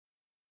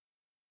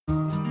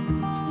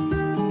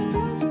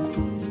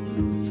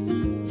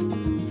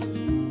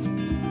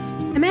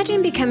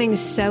Imagine becoming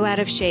so out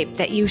of shape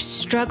that you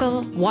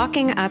struggle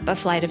walking up a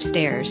flight of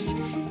stairs.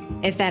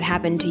 If that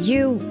happened to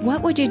you,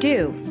 what would you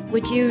do?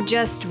 Would you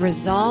just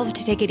resolve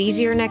to take it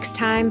easier next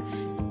time?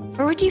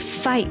 Or would you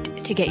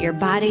fight to get your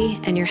body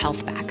and your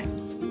health back?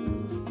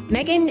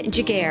 Megan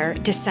Giguere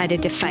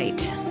decided to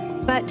fight,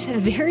 but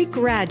very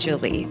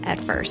gradually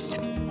at first.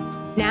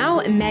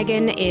 Now,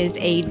 Megan is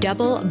a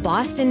double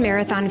Boston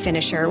Marathon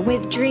finisher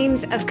with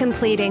dreams of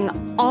completing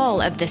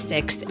all of the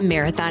 6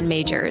 marathon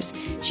majors.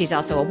 She's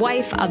also a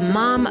wife, a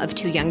mom of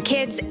 2 young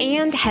kids,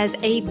 and has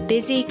a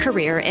busy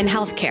career in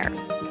healthcare.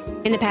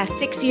 In the past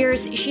 6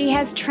 years, she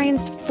has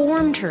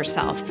transformed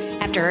herself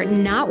after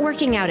not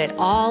working out at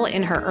all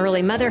in her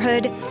early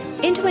motherhood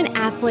into an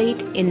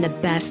athlete in the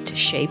best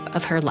shape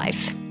of her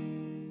life.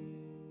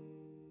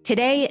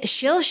 Today,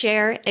 she'll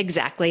share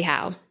exactly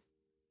how.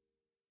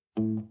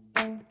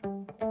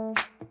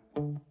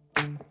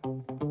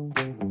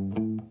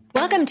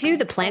 Welcome to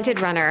The Planted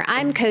Runner.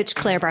 I'm Coach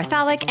Claire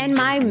Bartholic, and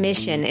my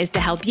mission is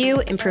to help you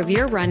improve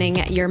your running,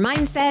 your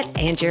mindset,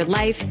 and your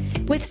life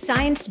with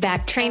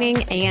science-backed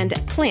training and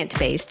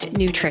plant-based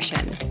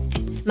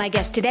nutrition. My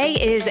guest today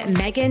is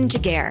Megan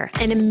Giguere,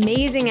 an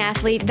amazing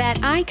athlete that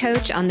I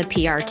coach on the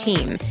PR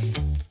team.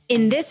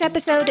 In this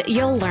episode,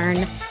 you'll learn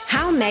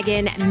how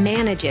Megan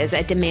manages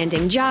a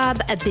demanding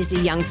job, a busy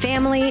young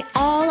family,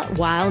 all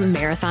while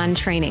marathon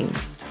training.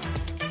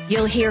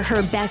 You'll hear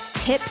her best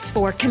tips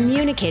for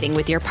communicating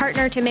with your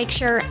partner to make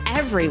sure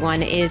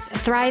everyone is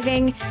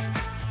thriving.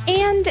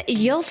 And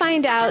you'll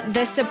find out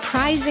the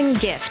surprising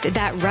gift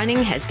that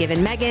running has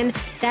given Megan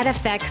that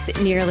affects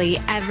nearly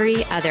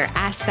every other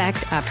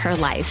aspect of her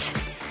life.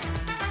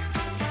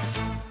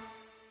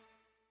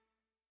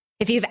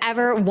 If you've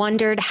ever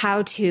wondered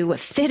how to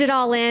fit it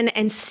all in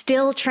and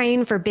still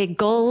train for big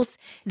goals,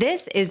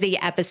 this is the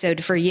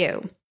episode for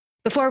you.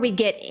 Before we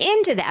get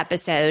into the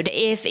episode,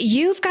 if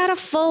you've got a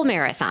full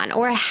marathon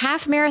or a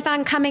half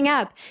marathon coming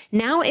up,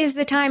 now is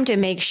the time to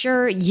make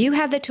sure you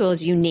have the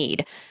tools you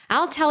need.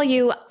 I'll tell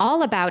you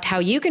all about how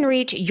you can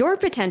reach your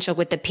potential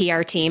with the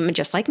PR team,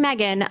 just like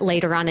Megan,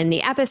 later on in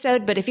the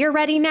episode. But if you're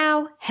ready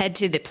now, head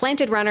to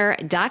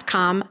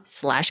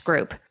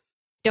theplantedrunner.com/group.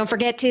 Don't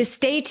forget to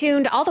stay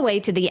tuned all the way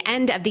to the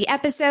end of the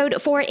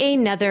episode for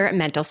another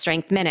Mental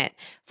Strength Minute.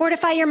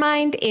 Fortify your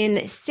mind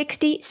in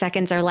 60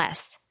 seconds or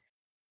less.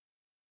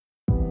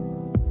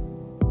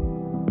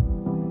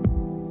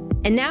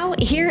 And now,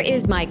 here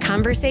is my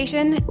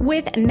conversation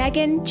with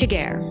Megan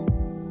Giguere.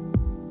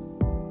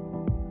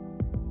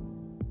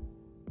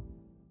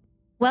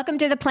 Welcome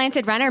to The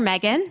Planted Runner,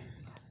 Megan.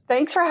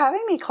 Thanks for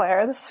having me,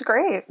 Claire. This is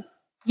great.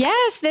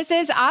 Yes, this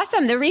is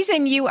awesome. The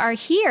reason you are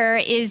here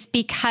is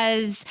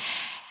because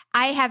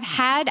I have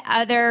had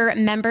other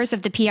members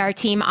of the PR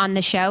team on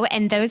the show,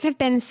 and those have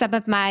been some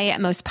of my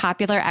most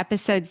popular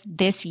episodes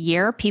this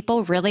year.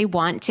 People really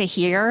want to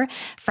hear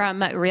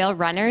from real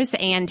runners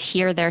and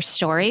hear their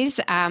stories.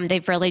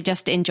 They've really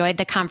just enjoyed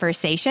the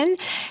conversation.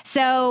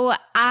 So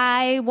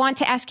I want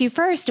to ask you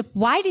first,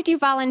 why did you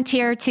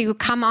volunteer to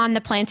come on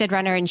The Planted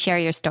Runner and share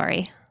your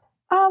story?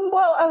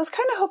 Well, I was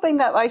kind of hoping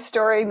that my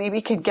story maybe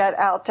could get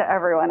out to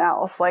everyone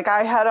else. Like,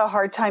 I had a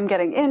hard time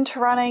getting into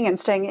running and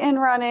staying in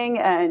running,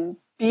 and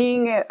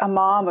being a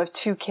mom of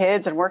 2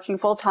 kids and working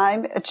full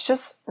time, it's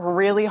just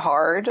really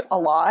hard, a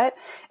lot.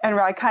 And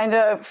I kind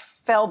of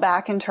fell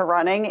back into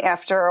running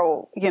after,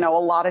 a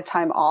lot of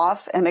time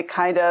off. And it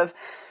kind of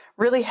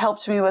really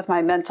helped me with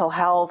my mental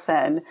health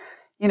and,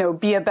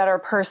 be a better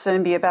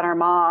person, be a better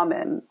mom,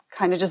 and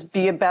kind of just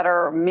be a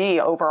better me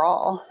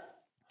overall.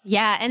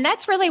 Yeah. And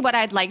that's really what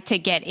I'd like to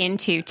get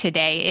into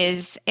today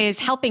is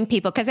helping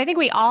people, because I think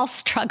we all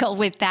struggle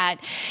with that.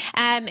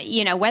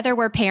 Whether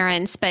we're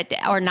parents,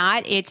 or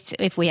not, it's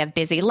if we have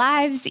busy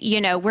lives,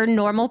 we're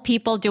normal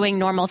people doing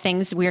normal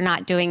things. We're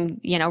not doing,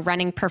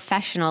 running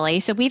professionally.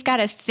 So we've got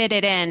to fit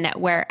it in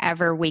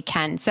wherever we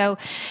can. So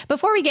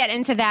before we get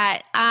into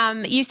that,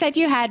 you said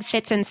you had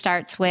fits and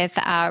starts with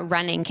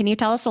running. Can you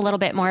tell us a little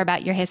bit more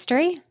about your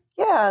history?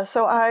 Yeah.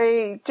 So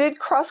I did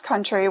cross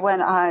country when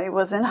I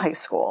was in high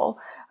school.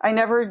 I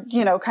never,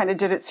 kind of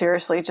did it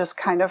seriously, just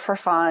kind of for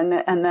fun.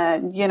 And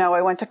then,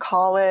 I went to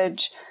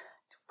college,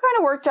 kind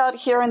of worked out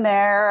here and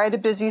there. I had a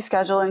busy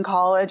schedule in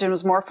college and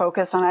was more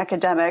focused on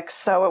academics.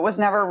 So it was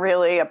never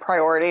really a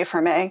priority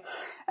for me.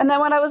 And then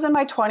when I was in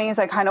my 20s,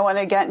 I kind of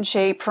wanted to get in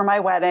shape for my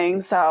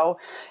wedding. So,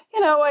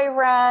 I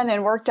ran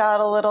and worked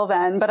out a little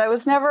then, but I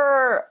was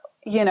never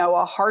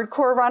a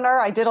hardcore runner.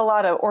 I did a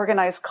lot of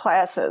organized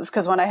classes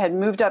because when I had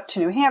moved up to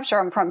New Hampshire,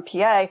 I'm from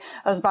PA, I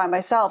was by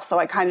myself. So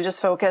I kind of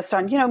just focused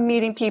on,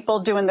 meeting people,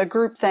 doing the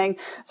group thing.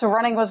 So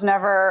running was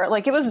never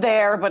it was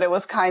there, but it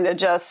was kind of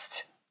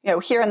just,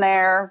 here and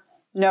there,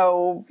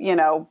 no,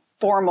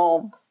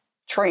 formal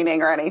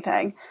training or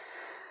anything.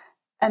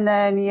 And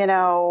then,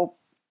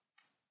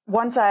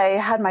 once I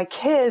had my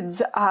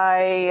kids,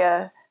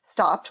 I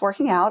stopped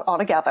working out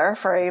altogether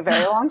for a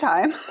very long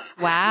time.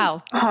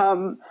 Wow.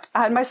 I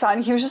had my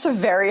son. He was just a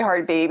very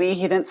hard baby.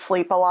 He didn't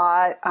sleep a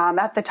lot.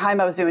 At the time,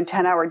 I was doing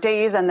 10-hour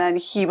days, and then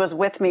he was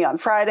with me on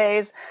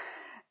Fridays.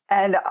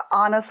 And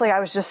honestly, I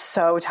was just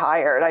so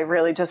tired. I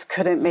really just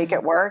couldn't make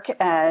it work.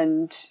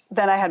 And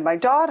then I had my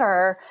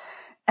daughter,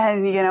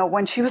 and, you know,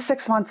 when she was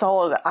 6 months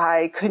old,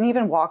 I couldn't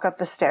even walk up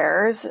the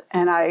stairs.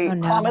 And I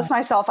promised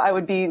myself I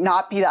would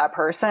not be that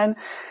person.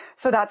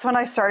 So that's when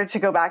I started to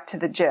go back to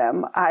the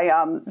gym.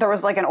 There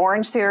was like an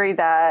Orange Theory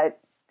that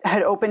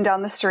had opened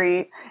down the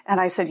street. And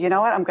I said, you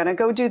know what, I'm going to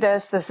go do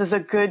this. This is a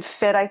good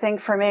fit, I think,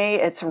 for me.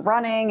 It's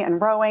running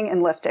and rowing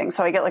and lifting.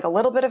 So I get like a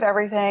little bit of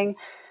everything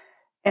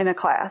in a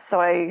class. So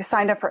I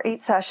signed up for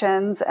 8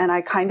 sessions, and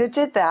I kind of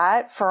did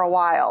that for a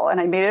while. And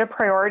I made it a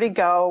priority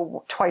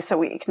go twice a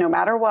week, no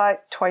matter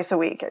what, twice a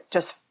week. It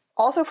just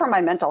also for my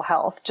mental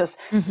health, just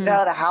get out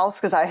of the house,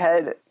 because I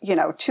had, you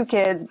know, 2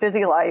 kids,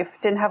 busy life,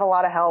 didn't have a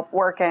lot of help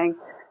working,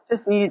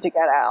 just needed to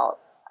get out.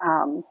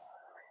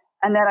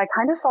 And then I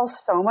kind of saw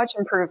so much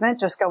improvement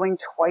just going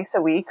twice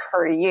a week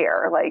for a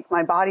year. Like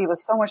my body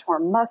was so much more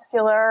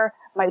muscular.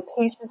 My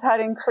paces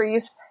had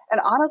increased. And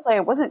honestly,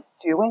 I wasn't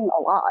doing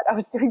a lot. I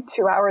was doing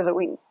 2 hours a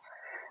week.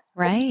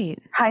 Right.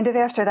 Kind of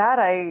after that,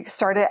 I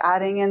started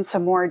adding in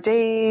some more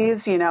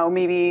days, you know,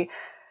 maybe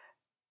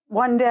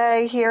 1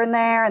 day here and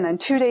there, and then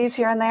 2 days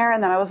here and there.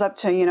 And then I was up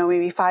to, you know,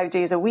 maybe 5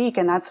 days a week.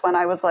 And that's when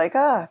I was like,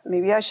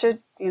 maybe I should,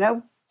 you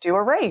know, do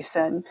a race.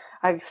 And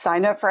I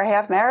signed up for a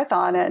half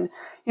marathon, and,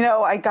 you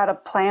know, I got a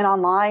plan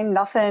online,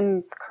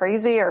 nothing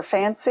crazy or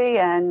fancy.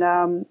 And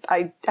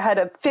I had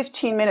a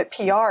 15-minute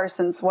PR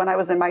since when I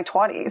was in my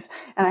 20s,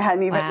 and I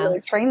hadn't even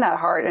really trained that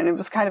hard. And it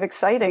was kind of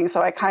exciting.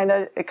 So it kind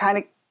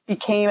of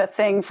became a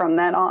thing from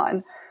then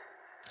on.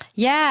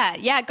 Yeah.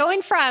 Yeah.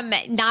 Going from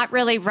not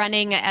really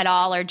running at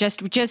all, or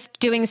just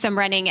doing some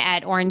running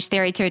at Orange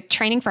Theory, to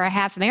training for a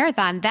half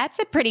marathon, that's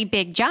a pretty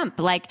big jump.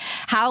 Like,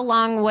 how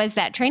long was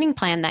that training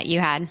plan that you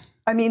had?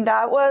 I mean,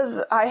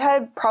 I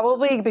had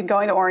probably been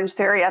going to Orange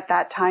Theory at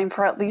that time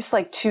for at least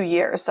like 2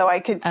 years. So I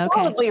could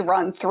solidly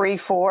run 3,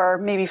 4,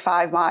 maybe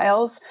 5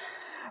 miles.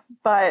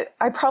 But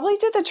I probably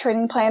did the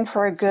training plan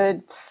for a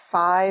good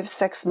 5,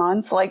 6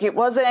 months. Like it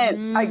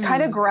wasn't, I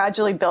kind of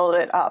gradually built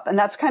it up. And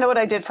that's kind of what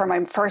I did for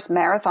my first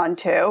marathon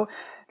too.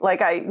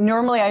 Like I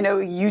know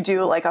you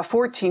do like a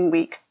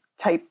 14-week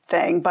type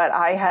thing, but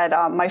I had,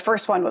 my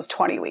first one was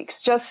 20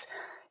 weeks, just,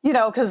 you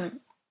know,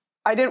 cause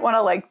I didn't want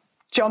to like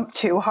jump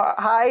too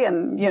high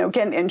and, you know,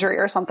 get an injury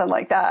or something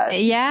like that.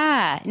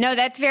 Yeah, no,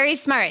 that's very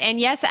smart. And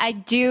yes, I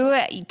do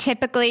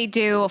typically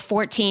do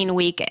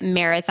 14-week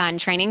marathon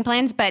training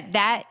plans, but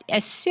that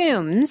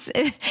assumes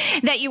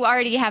that you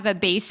already have a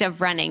base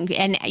of running.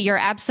 And you're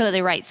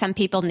absolutely right. Some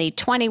people need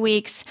 20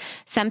 weeks.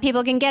 Some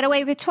people can get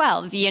away with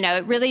 12. You know,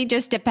 it really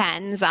just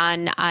depends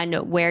on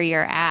where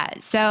you're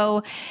at.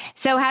 So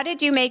how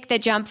did you make the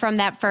jump from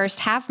that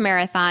first half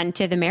marathon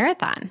to the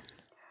marathon?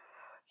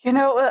 You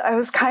know, I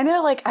was kind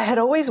of like, I had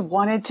always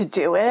wanted to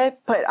do it,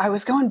 but I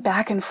was going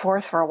back and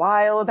forth for a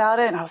while about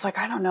it. And I was like,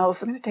 I don't know, this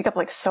is going to take up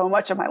like so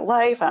much of my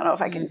life. I don't know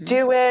if I can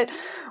do it.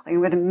 Like, I'm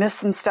going to miss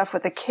some stuff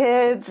with the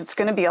kids. It's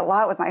going to be a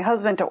lot with my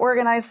husband to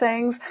organize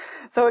things.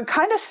 So it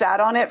kind of sat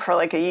on it for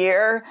like a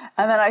year.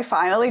 And then I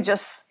finally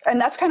and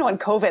that's kind of when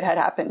COVID had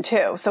happened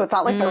too. So it's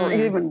not like there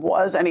even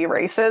was any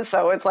races.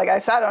 So it's like I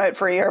sat on it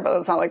for a year, but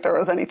it's not like there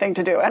was anything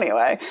to do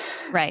anyway.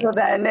 Right. So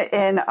then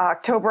in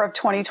October of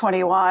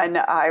 2021,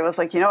 I was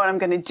like, you know what, I'm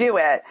going to do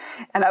it.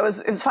 And it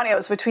was funny. I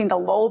was between the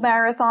Lowell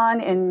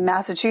Marathon in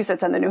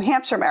Massachusetts and the New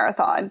Hampshire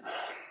Marathon.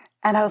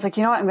 And I was like,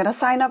 you know what, I'm going to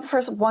sign up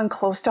for one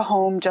close to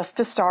home just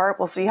to start.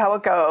 We'll see how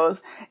it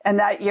goes. And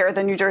that year,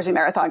 the New Jersey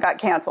Marathon got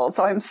canceled.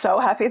 So I'm so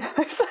happy that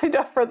I signed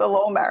up for the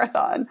Lowell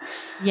Marathon.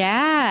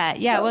 Yeah.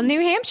 Yeah. Well,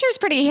 New Hampshire's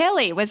pretty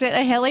hilly. Was it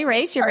a hilly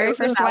race, your very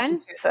first one?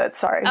 Massachusetts,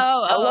 sorry.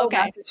 Oh, okay.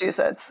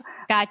 Massachusetts.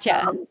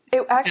 Gotcha.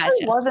 It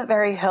actually wasn't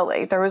very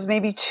hilly. There was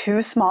maybe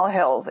 2 small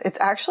hills. It's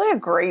actually a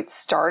great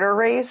starter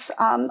race.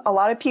 A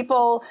lot of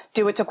people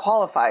do it to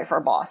qualify for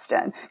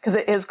Boston because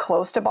it is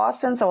close to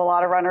Boston. So a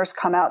lot of runners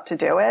come out to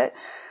do it.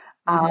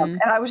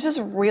 And I was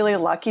just really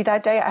lucky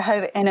that day.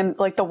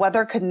 The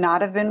weather could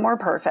not have been more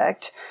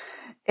perfect.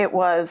 It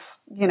was,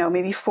 you know,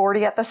 maybe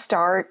 40 at the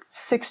start,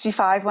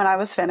 65 when I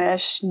was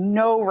finished,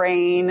 no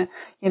rain,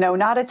 you know,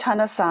 not a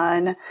ton of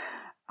sun,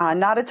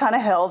 not a ton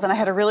of hills. And I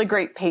had a really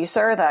great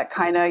pacer that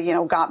kind of, you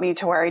know, got me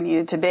to where I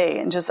needed to be.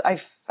 And just,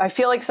 I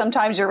feel like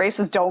sometimes your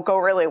races don't go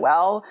really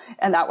well.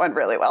 And that went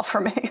really well for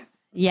me.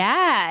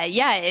 Yeah.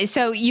 Yeah.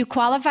 So you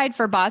qualified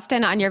for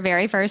Boston on your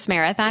very first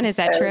marathon. Is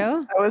that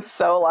true? I was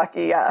so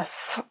lucky.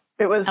 Yes.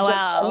 It was just,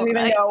 I don't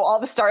even know, all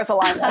the stars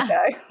aligned that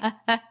day.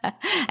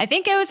 I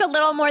think it was a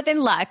little more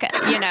than luck,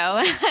 you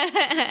know,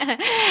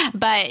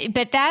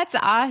 but that's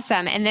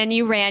awesome. And then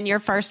you ran your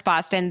first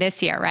Boston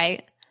this year,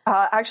 right?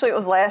 Actually, it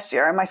was last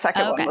year, and my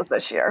second one was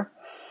this year.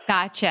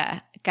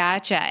 Gotcha.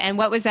 And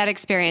what was that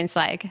experience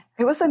like?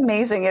 It was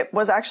amazing. It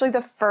was actually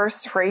the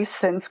first race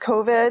since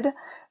COVID.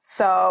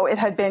 So it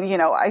had been, you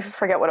know, I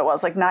forget what it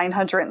was, like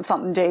 900 and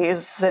something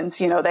days since,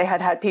 you know, they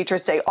had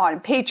Patriots Day on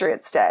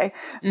Patriots Day.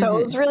 So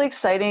it was really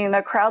exciting.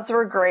 The crowds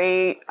were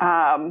great.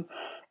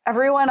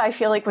 Everyone, I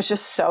feel like, was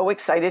just so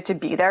excited to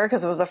be there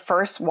because it was the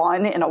first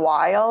one in a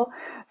while.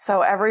 So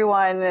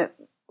everyone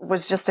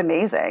was just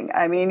amazing.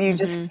 I mean, you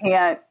just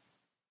can't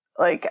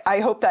Like, I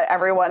hope that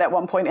everyone at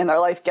one point in their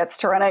life gets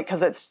to run it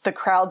because the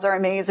crowds are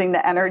amazing.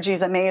 The energy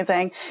is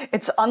amazing.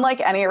 It's unlike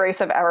any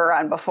race I've ever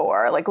run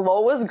before. Like,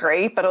 Lowell was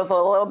great, but it was a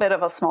little bit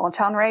of a small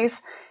town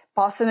race.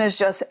 Boston is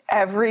just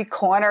every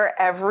corner,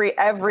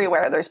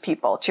 everywhere there's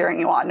people cheering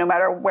you on, no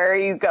matter where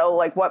you go,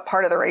 like what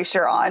part of the race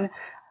you're on.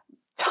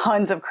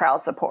 Tons of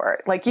crowd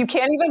support. Like, you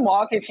can't even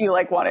walk if you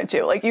like wanted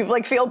to. Like, you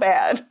like feel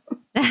bad.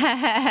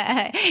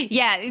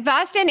 Yeah,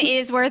 Boston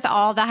is worth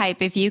all the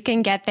hype. If you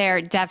can get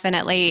there,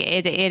 definitely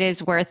it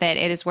is worth it.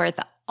 It is worth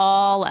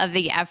all of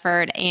the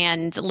effort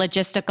and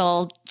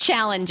logistical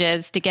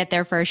challenges to get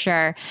there for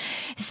sure.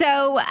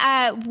 So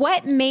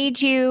what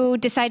made you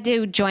decide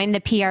to join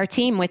the PR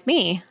team with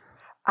me?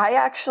 I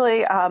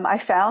actually, I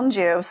found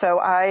you. So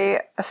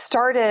I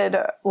started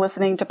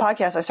listening to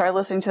podcasts. I started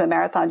listening to the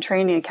Marathon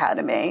Training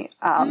Academy.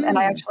 And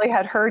I actually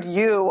had heard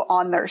you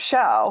on their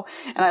show,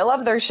 and I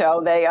love their show.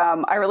 They,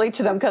 I relate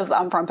to them because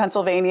I'm from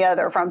Pennsylvania.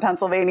 They're from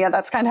Pennsylvania.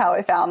 That's kind of how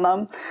I found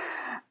them.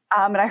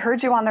 And I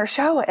heard you on their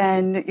show,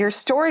 and your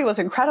story was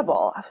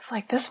incredible. I was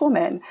like, this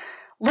woman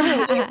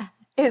literally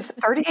is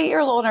 38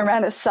 years old and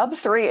ran a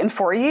sub-3 in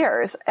 4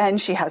 years. And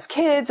she has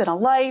kids and a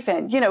life.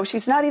 And,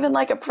 she's not even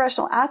like a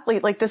professional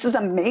athlete. Like, this is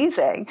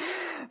amazing.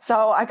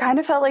 So I kind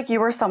of felt like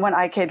you were someone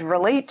I could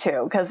relate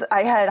to, because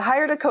I had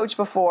hired a coach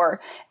before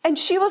and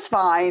she was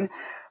fine.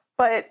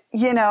 But,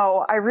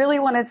 I really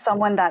wanted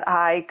someone that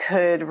I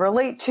could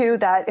relate to,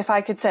 that if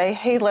I could say,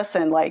 hey,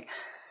 listen, like,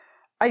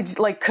 I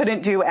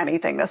couldn't do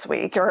anything this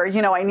week, or,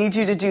 I need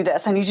you to do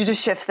this. I need you to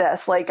shift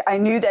this. Like, I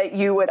knew that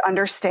you would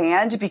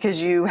understand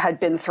because you had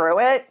been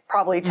through it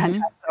probably 10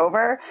 times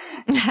over.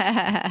 And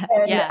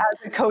as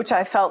a coach,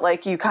 I felt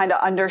like you kind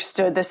of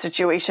understood the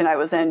situation I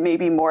was in,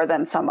 maybe more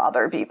than some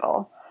other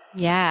people.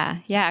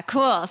 Yeah.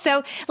 Cool.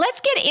 So let's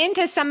get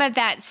into some of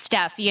that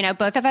stuff.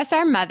 Both of us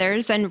are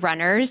mothers and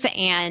runners,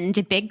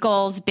 and big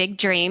goals, big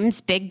dreams,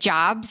 big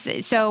jobs.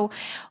 So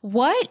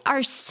what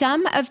are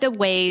some of the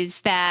ways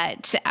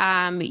that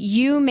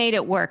you made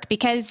it work?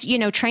 Because,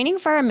 training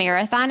for a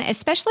marathon,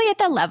 especially at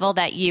the level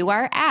that you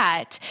are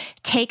at,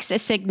 takes a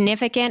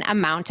significant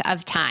amount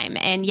of time.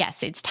 And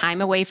yes, it's time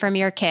away from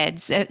your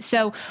kids.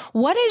 So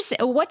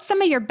what's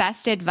some of your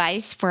best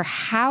advice for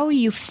how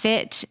you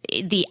fit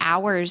the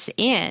hours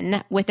in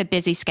with a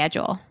busy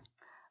schedule?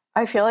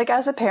 I feel like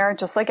as a parent,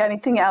 just like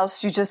anything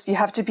else, you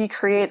have to be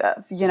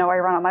creative. I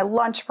run on my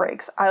lunch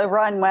breaks. I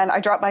run when I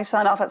drop my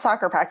son off at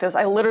soccer practice.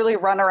 I literally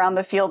run around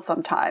the field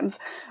sometimes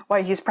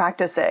while he's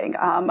practicing.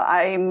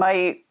 I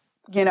might,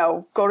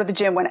 go to the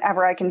gym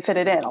whenever I can fit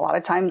it in. A lot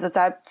of times it's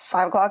at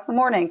 5 o'clock in the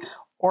morning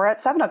or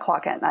at 7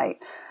 o'clock at night.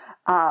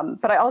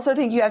 But I also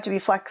think you have to be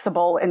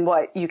flexible in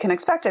what you can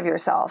expect of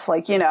yourself.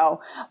 Like,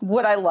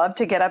 would I love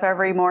to get up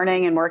every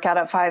morning and work out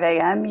at 5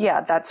 a.m.?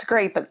 Yeah, that's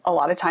great. But a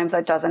lot of times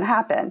that doesn't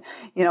happen.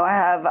 I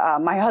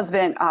have, my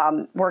husband,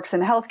 works in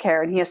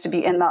healthcare, and he has to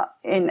be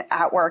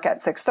at work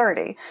at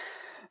 6:30.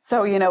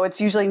 So,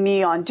 it's usually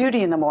me on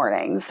duty in the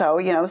morning. So,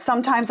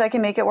 sometimes I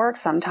can make it work.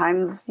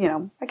 Sometimes,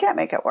 I can't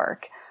make it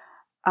work.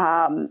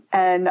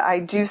 And I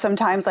do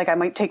sometimes, like, I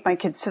might take my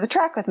kids to the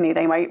track with me.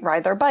 They might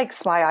ride their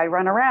bikes while I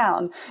run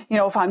around.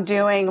 If I'm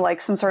doing like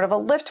some sort of a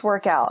lift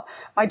workout,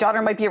 my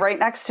daughter might be right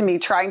next to me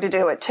trying to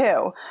do it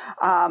too.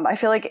 I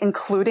feel like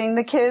including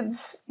the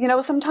kids,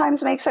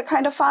 sometimes makes it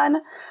kind of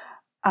fun.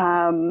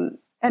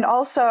 And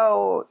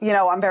also,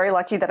 I'm very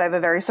lucky that I have a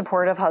very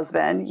supportive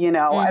husband.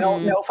 I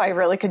don't know if I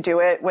really could do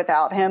it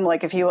without him.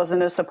 Like, if he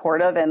wasn't as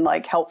supportive and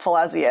like helpful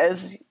as he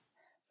is,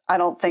 I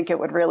don't think it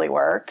would really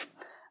work.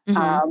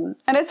 And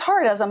it's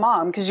hard as a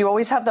mom because you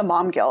always have the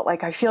mom guilt.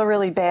 Like, I feel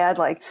really bad.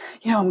 Like,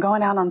 I'm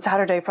going out on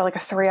Saturday for like a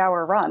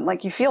 3-hour run.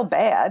 Like, you feel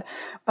bad,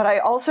 but I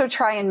also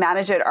try and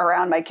manage it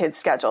around my kids'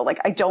 schedule. Like,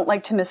 I don't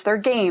like to miss their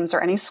games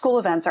or any school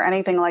events or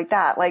anything like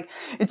that. Like,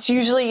 it's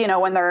usually,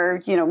 when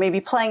they're,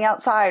 maybe playing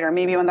outside, or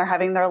maybe when they're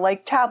having their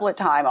like tablet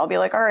time, I'll be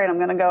like, all right, I'm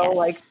going to go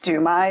like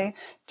do my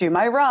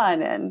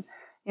run. And,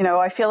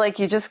 I feel like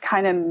you just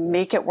kind of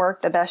make it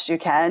work the best you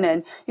can.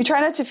 And you try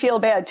not to feel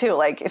bad too.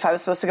 Like, if I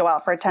was supposed to go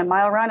out for a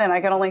 10-mile run and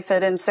I could only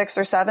fit in 6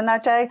 or 7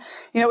 that day,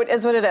 it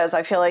is what it is.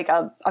 I feel like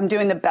I'm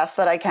doing the best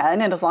that I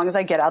can. And as long as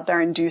I get out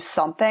there and do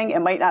something, it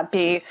might not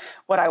be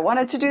what I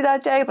wanted to do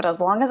that day, but as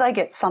long as I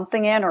get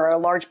something in, or a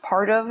large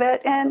part of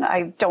it in,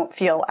 I don't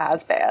feel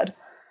as bad.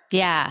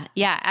 Yeah,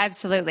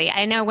 absolutely.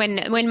 I know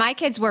when my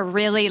kids were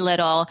really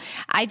little,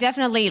 I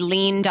definitely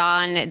leaned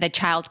on the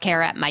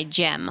childcare at my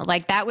gym.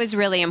 Like, that was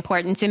really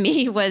important to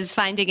me, was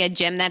finding a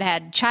gym that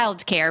had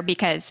childcare,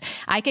 because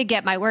I could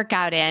get my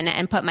workout in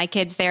and put my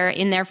kids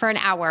in there for an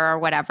hour or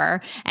whatever,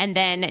 and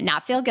then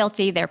not feel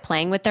guilty. They're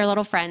playing with their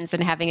little friends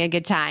and having a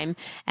good time.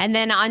 And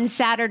then on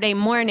Saturday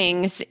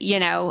mornings,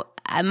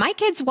 my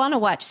kids want to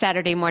watch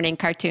Saturday morning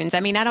cartoons. I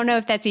mean, I don't know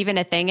if that's even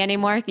a thing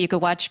anymore. You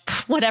could watch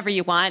whatever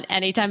you want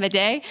any time of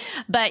day.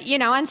 But,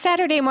 on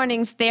Saturday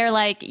mornings, they're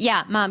like,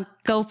 yeah, Mom,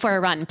 go for a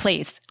run,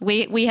 please.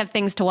 We have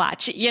things to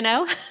watch, And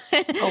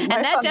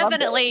that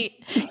definitely,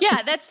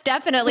 that's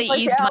definitely like,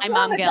 eased my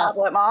mom guilt.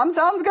 Tablet, Mom,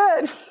 sounds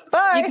good.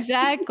 Bye.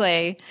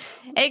 Exactly.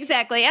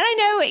 And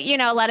I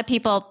know, a lot of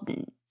people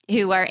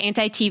who are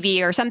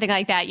anti-TV or something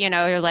like that,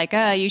 you're like,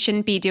 oh, you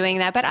shouldn't be doing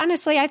that. But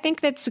honestly, I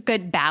think that's a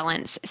good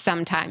balance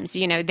sometimes.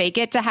 They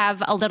get to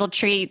have a little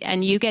treat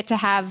and you get to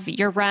have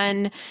your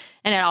run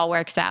and it all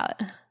works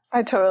out.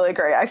 I totally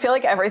agree. I feel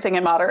like everything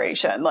in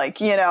moderation, like,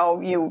 you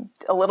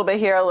a little bit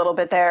here, a little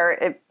bit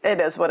there,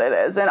 it is what it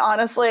is. And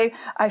honestly,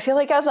 I feel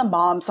like as a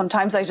mom,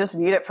 sometimes I just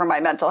need it for my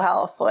mental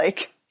health.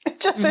 Like,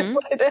 it just is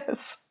what it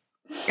is.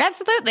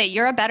 Absolutely.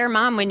 You're a better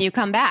mom when you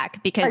come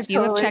back because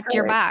you have checked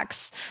your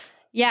box.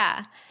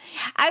 Yeah.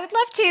 I would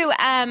love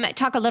to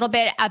talk a little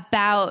bit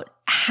about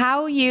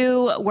how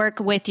you work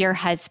with your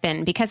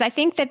husband, because I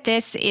think that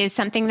this is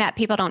something that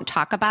people don't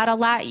talk about a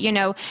lot.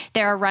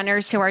 There are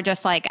runners who are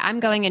just like,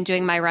 I'm going and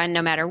doing my run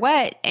no matter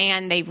what.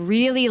 And they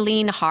really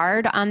lean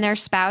hard on their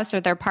spouse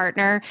or their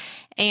partner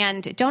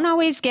and don't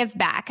always give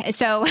back.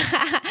 So,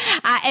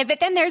 but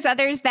then there's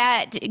others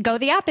that go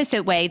the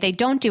opposite way. They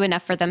don't do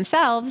enough for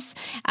themselves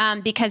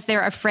because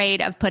they're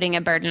afraid of putting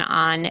a burden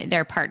on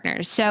their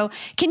partners. So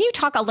can you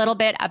talk a little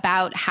bit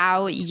about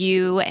how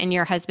you and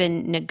your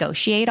husband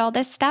negotiate all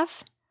this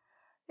stuff?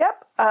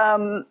 Yep.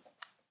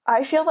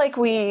 I feel like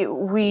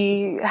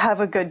we have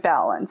a good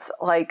balance.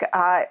 Like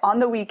on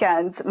the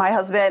weekends, my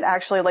husband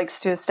actually likes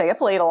to stay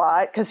up late a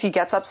lot because he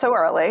gets up so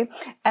early,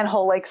 and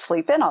he'll like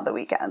sleep in on the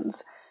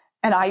weekends.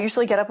 And I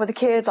usually get up with the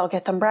kids. I'll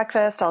get them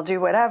breakfast. I'll do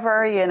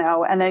whatever,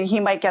 and then he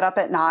might get up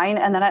at 9,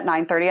 and then at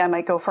 9:30, I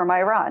might go for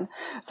my run.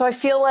 So I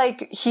feel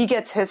like he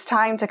gets his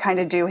time to kind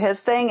of do his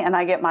thing, and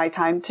I get my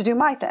time to do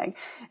my thing.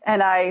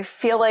 And I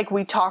feel like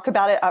we talk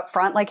about it up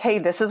front, like, hey,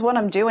 this is what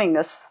I'm doing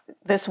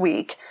this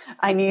week.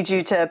 I need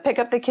you to pick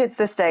up the kids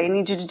this day. I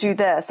need you to do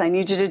this. I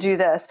need you to do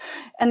this.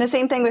 And the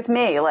same thing with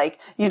me, like,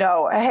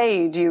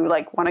 hey, do you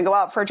like want to go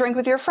out for a drink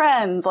with your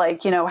friends?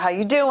 Like, how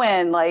you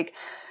doing? Like,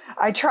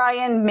 I try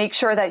and make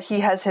sure that he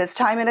has his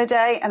time in a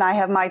day and I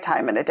have my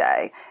time in a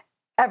day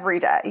every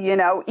day,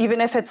 even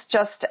if it's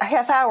just a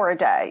half hour a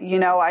day.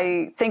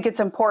 I think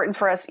it's important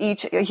for us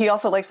each. He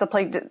also likes to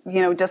play,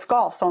 disc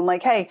golf. So I'm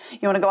like, hey,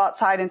 you want to go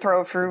outside and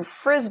throw through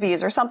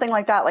frisbees or something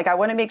like that? Like, I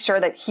want to make sure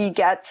that he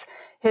gets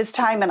his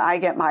time and I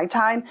get my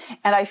time.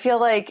 And I feel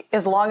like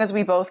as long as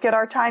we both get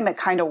our time, it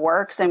kind of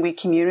works and we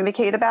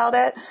communicate about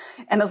it.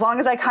 And as long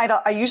as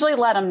I usually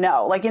let him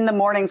know, like in the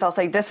mornings, I'll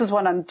say, this is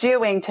what I'm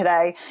doing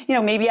today.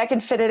 Maybe I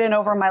can fit it in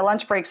over my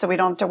lunch break so we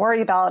don't have to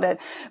worry about it.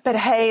 But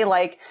hey,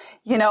 like,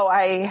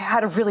 I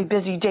had a really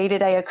busy day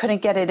today. I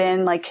couldn't get it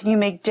in. Like, can you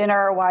make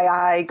dinner while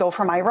I go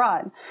for my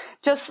run?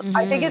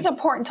 I think it's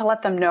important to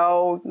let them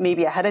know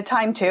maybe ahead of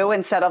time too,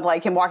 instead of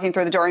like him walking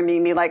through the door and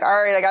me like,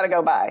 all right, I got to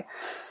go by.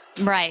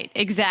 Right.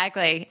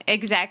 Exactly.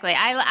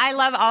 I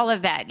love all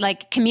of that.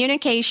 Like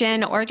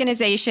communication,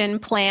 organization,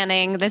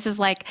 planning. This is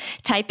like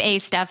type A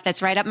stuff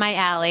that's right up my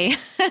alley.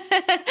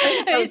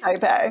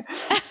 Type A.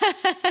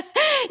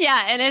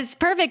 Yeah. And it's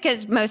perfect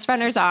because most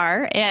runners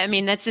are. I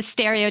mean, that's a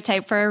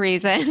stereotype for a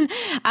reason.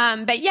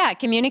 But yeah,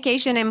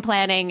 communication and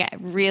planning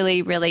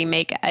really, really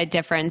make a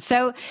difference.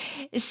 So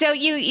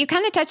you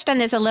kind of touched on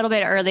this a little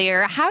bit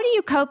earlier. How do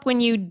you cope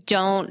when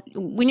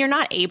you're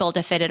not able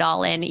to fit it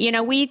all in?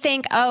 We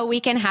think, oh,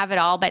 we can have it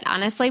all, but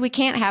honestly, we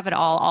can't have it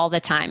all the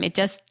time.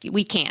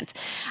 We can't.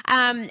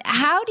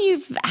 How do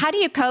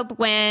you cope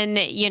when,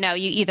 you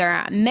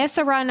either miss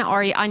a run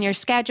or on your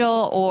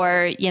schedule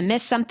or you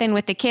miss something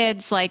with the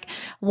kids? Like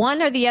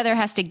one or the other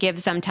has to give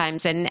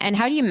sometimes. And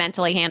how do you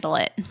mentally handle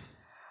it?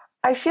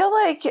 I feel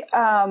like,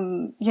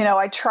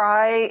 I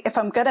try, if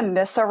I'm going to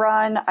miss a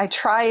run, I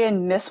try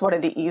and miss one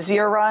of the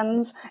easier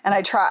runs. And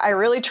I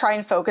really try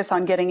and focus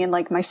on getting in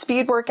like my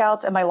speed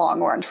workouts and my long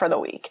run for the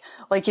week.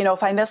 Like,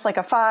 if I miss like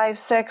a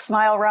 5-6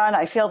 mile run,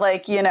 I feel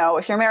like,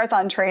 if you're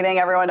marathon training,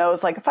 everyone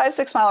knows like a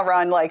 5-6 mile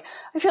run, like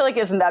I feel like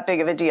isn't that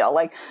big of a deal.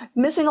 Like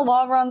missing a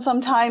long run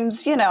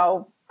sometimes,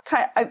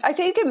 I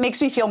think it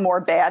makes me feel more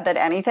bad than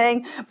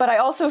anything, but I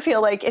also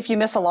feel like if you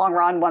miss a long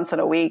run once in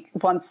a week,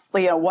 once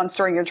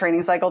during your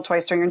training cycle,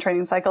 twice during your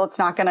training cycle, it's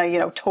not going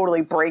to,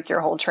 totally break your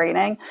whole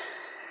training.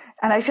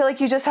 And I feel like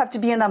you just have to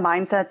be in the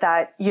mindset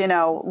that,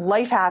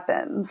 life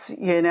happens,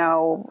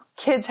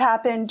 kids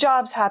happen,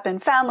 jobs happen,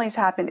 families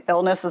happen,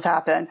 illnesses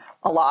happen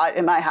a lot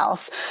in my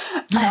house.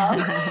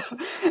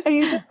 And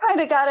you just kind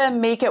of got to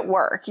make it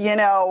work,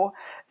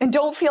 and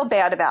don't feel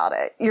bad about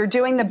it. You're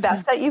doing the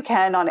best that you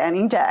can on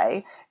any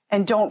day.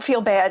 And don't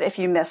feel bad if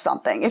you miss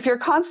something. If you're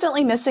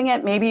constantly missing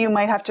it, maybe you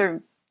might have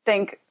to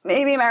think,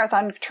 maybe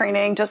marathon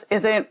training just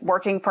isn't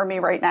working for me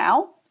right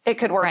now. It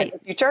could work in the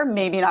future,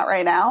 maybe not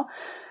right now.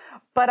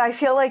 But I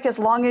feel like as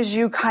long as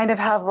you kind of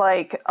have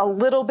like a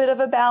little bit of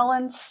a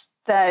balance,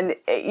 then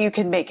you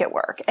can make it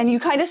work. And you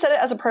kind of set it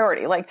as a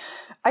priority. Like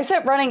I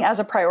set running as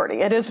a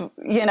priority. It is,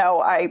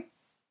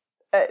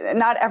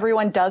 not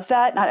everyone does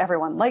that. Not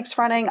everyone likes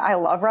running. I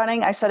love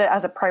running. I set it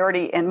as a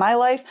priority in my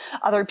life.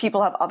 Other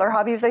people have other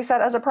hobbies they set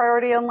as a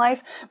priority in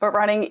life, but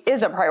running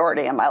is a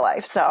priority in my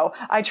life. So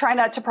I try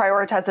not to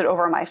prioritize it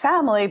over my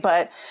family,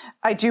 but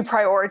I do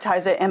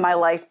prioritize it in my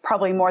life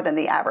probably more than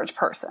the average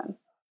person.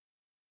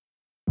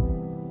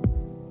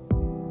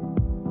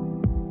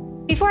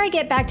 Before I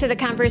get back to the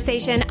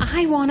conversation,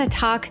 I want to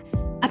talk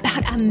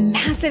about a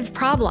massive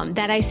problem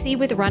that I see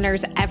with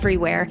runners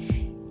everywhere,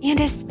 and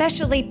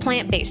especially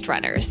plant-based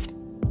runners.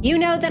 You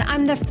know that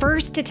I'm the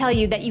first to tell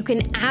you that you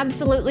can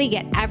absolutely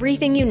get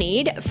everything you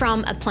need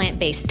from a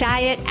plant-based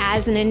diet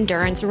as an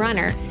endurance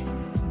runner.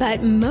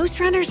 But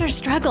most runners are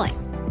struggling.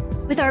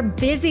 With our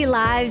busy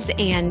lives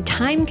and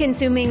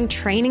time-consuming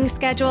training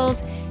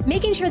schedules,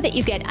 making sure that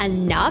you get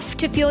enough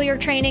to fuel your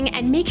training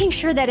and making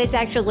sure that it's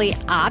actually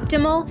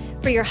optimal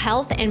for your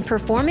health and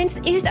performance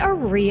is a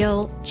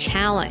real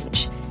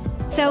challenge.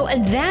 So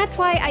that's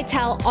why I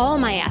tell all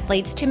my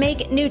athletes to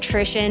make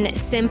nutrition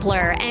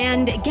simpler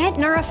and get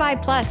Neurify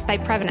Plus by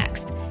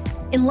Previnex.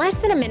 In less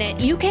than a minute,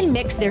 you can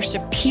mix their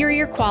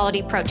superior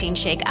quality protein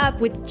shake up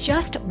with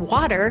just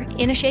water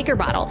in a shaker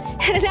bottle,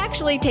 and it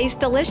actually tastes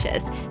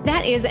delicious.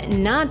 That is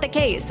not the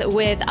case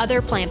with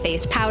other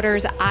plant-based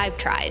powders I've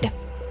tried.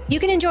 You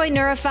can enjoy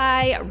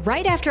Neurify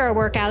right after a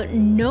workout,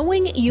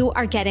 knowing you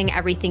are getting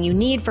everything you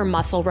need for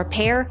muscle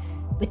repair,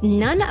 with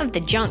none of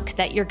the junk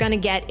that you're going to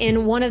get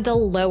in one of the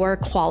lower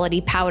quality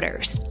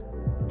powders.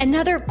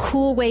 Another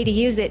cool way to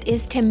use it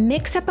is to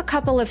mix up a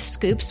couple of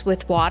scoops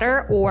with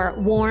water or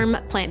warm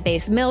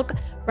plant-based milk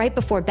right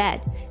before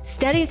bed.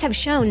 Studies have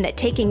shown that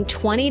taking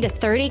 20 to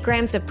 30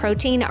 grams of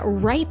protein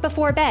right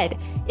before bed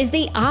is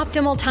the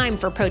optimal time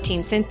for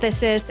protein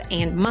synthesis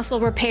and muscle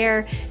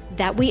repair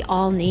that we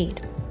all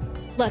need.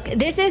 Look,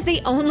 this is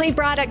the only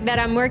product that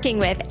I'm working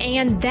with,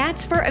 and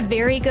that's for a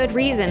very good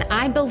reason.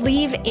 I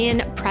believe in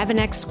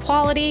Previnex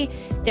quality,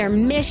 their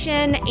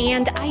mission,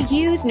 and I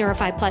use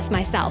Neurify Plus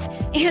myself.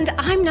 And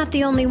I'm not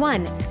the only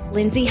one.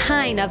 Lindsay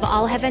Hine of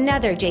I'll Have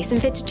Another, Jason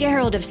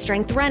Fitzgerald of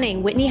Strength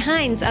Running, Whitney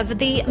Hines of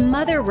the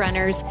Mother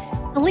Runners,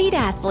 Elite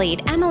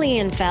Athlete, Emily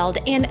Infeld,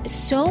 and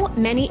so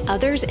many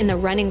others in the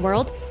running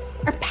world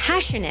are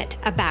passionate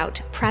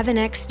about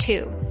Previnex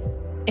too.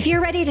 If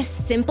you're ready to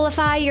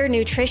simplify your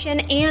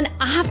nutrition and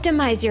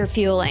optimize your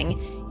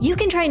fueling, you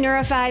can try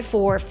Neurify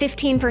for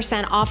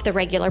 15% off the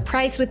regular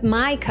price with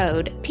my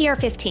code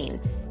PR15.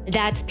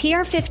 That's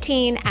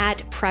PR15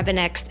 at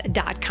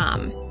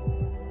Previnex.com.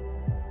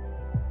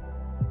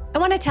 I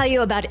want to tell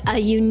you about a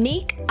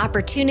unique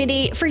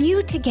opportunity for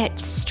you to get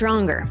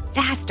stronger,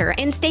 faster,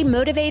 and stay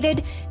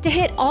motivated to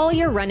hit all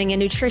your running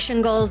and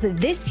nutrition goals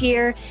this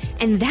year,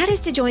 and that is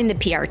to join the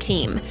PR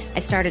team. I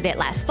started it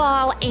last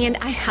fall, and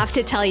I have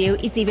to tell you,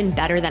 it's even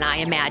better than I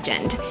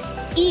imagined.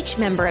 Each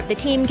member of the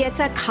team gets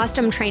a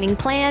custom training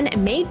plan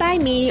made by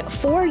me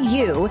for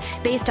you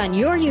based on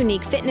your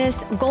unique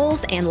fitness,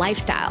 goals, and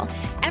lifestyle.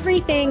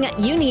 Everything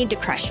you need to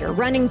crush your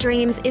running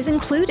dreams is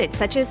included,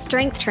 such as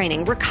strength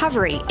training,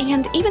 recovery,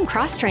 and even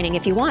cross-training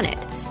if you want it.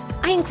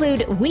 I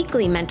include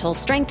weekly mental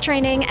strength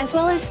training as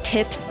well as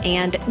tips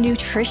and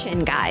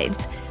nutrition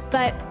guides.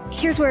 But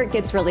here's where it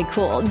gets really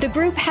cool. The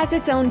group has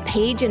its own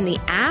page in the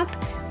app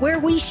where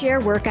we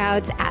share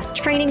workouts, ask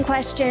training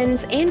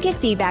questions, and get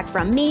feedback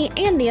from me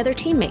and the other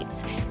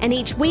teammates. And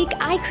each week,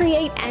 I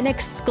create an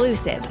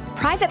exclusive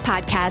private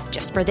podcast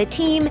just for the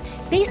team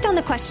based on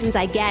the questions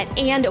I get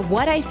and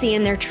what I see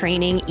in their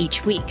training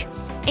each week.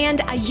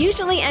 And I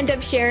usually end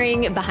up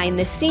sharing behind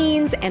the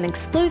scenes and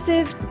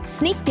exclusive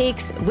sneak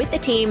peeks with the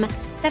team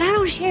that I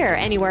don't share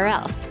anywhere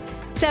else.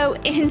 So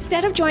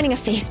instead of joining a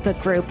Facebook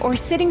group or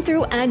sitting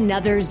through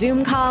another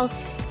Zoom call,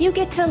 you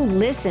get to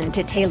listen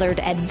to tailored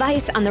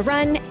advice on the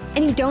run,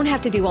 and you don't have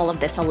to do all of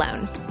this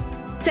alone.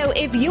 So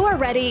if you are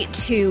ready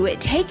to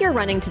take your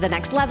running to the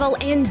next level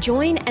and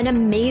join an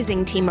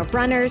amazing team of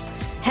runners,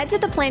 head to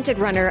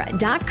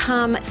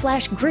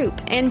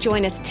theplantedrunner.com/group and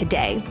join us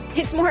today.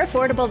 It's more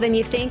affordable than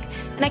you think,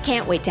 and I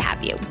can't wait to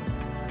have you.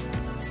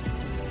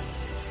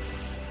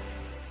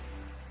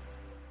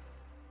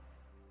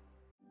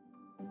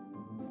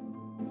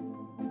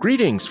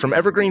 Greetings from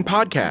Evergreen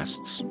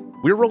Podcasts.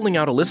 We're rolling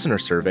out a listener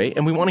survey,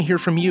 and we want to hear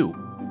from you.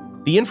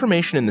 The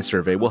information in the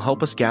survey will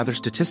help us gather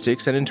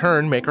statistics and in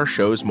turn make our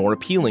shows more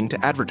appealing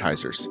to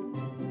advertisers.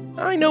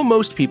 I know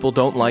most people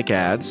don't like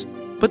ads,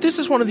 but this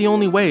is one of the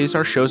only ways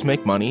our shows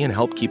make money and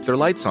help keep their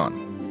lights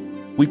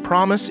on. We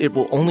promise it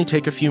will only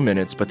take a few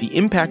minutes, but the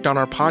impact on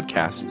our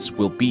podcasts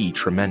will be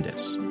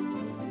tremendous.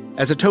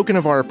 As a token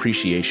of our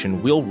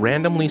appreciation, we'll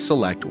randomly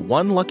select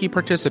one lucky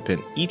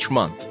participant each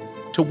month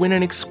to win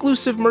an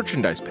exclusive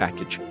merchandise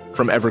package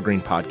from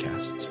Evergreen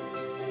Podcasts.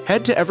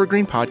 Head to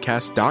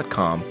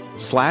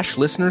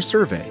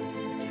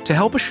evergreenpodcast.com/listenersurvey to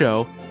help a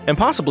show and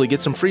possibly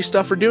get some free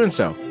stuff for doing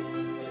so.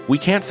 We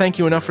can't thank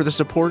you enough for the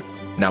support.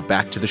 Now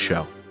back to the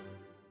show.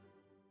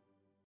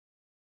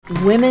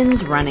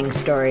 Women's Running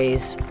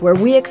Stories, where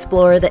we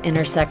explore the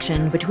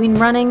intersection between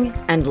running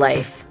and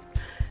life.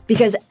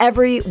 Because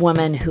every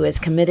woman who is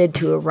committed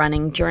to a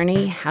running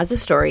journey has a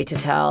story to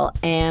tell,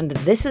 and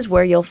this is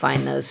where you'll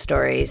find those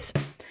stories.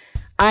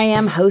 I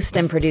am host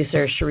and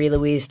producer Cherie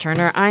Louise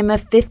Turner. I'm a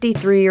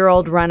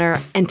 53-year-old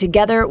runner, and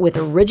together with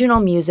original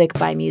music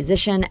by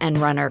musician and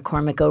runner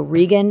Cormac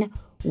O'Regan,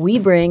 we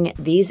bring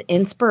these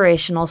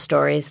inspirational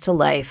stories to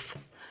life.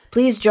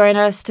 Please join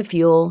us to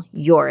fuel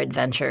your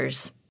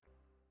adventures.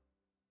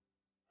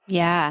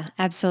 Yeah,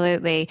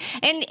 absolutely.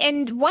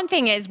 And one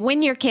thing is,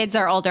 when your kids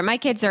are older, my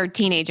kids are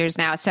teenagers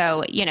now,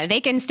 so they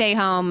can stay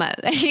home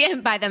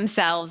by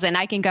themselves, and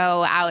I can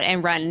go out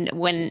and run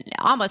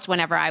almost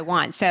whenever I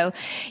want. So,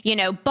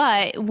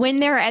 but when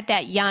they're at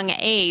that young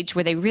age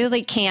where they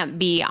really can't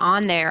be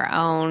on their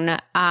own,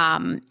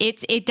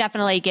 it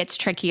definitely gets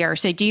trickier.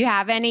 So, do you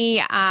have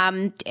any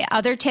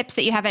other tips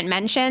that you haven't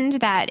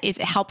mentioned that is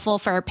helpful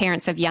for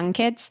parents of young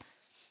kids?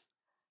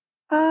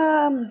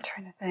 I'm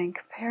trying to think.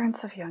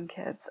 Parents of young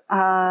kids.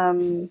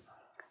 I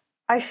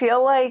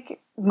feel like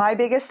my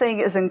biggest thing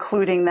is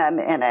including them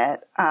in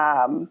it.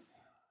 And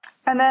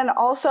then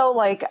also,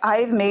 like,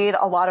 I've made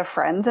a lot of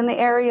friends in the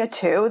area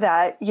too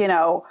that,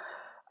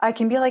 I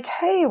can be like,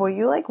 hey, will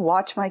you like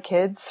watch my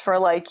kids for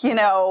like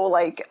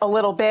a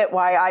little bit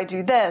while I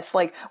do this?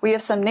 Like, we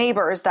have some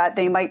neighbors that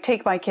they might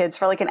take my kids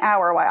for like an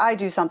hour while I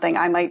do something.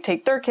 I might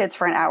take their kids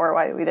for an hour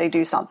while they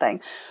do something.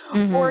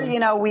 Mm-hmm. Or,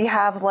 we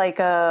have like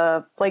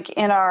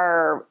in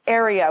our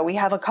area, we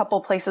have a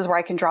couple places where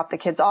I can drop the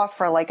kids off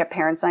for like a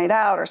parents' night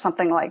out or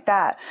something like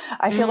that.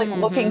 I feel like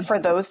looking for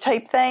those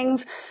type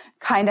things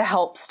kind of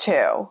helps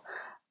too.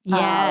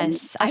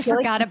 Yes, I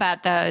forgot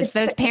about those.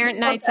 Those parent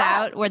nights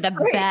out were the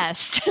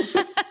best.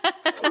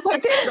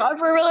 Like, they've gone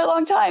for a really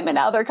long time and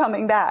now they're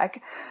coming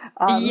back.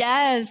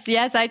 Yes,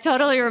 I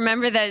totally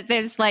remember that.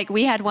 There's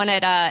we had one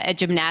at a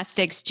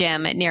gymnastics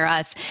gym near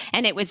us,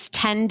 and it was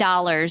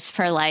 $10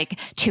 for like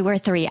 2 or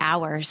 3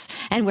 hours.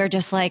 And we're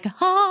just like, you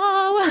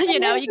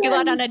can go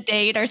out on a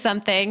date or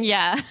something.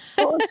 Yeah.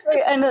 Well, it's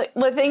great. And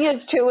the thing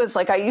is too, is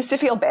like, I used to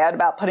feel bad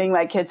about putting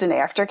my kids in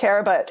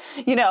aftercare, but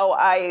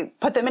I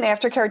put them in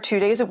aftercare 2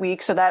 days a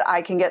week so that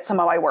I can get some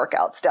of my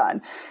workouts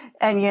done.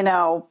 And,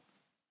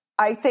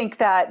 I think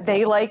that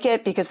they like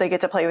it because they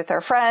get to play with their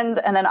friends.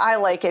 And then I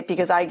like it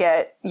because I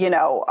get,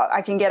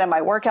 I can get in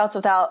my workouts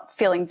without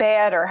feeling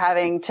bad or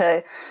having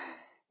to,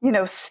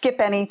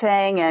 skip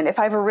anything. And if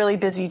I have a really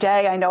busy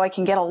day, I know I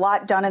can get a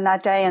lot done in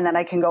that day and then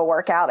I can go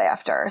work out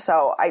after.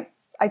 So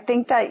I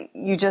think that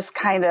you just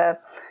kind of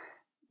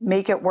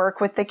make it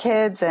work with the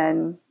kids.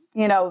 And,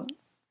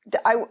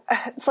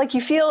 it's like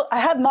I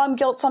have mom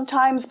guilt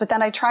sometimes, but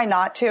then I try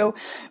not to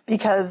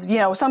because,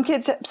 some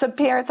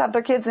parents have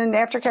their kids in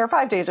aftercare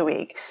 5 days a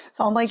week.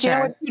 So I'm like,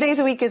 sure. 2 days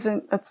a week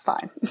that's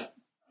fine.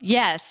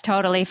 Yes,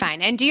 totally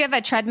fine. And do you have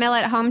a treadmill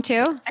at home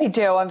too? I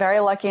do. I'm very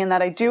lucky in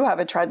that I do have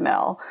a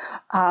treadmill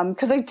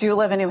because I do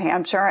live in New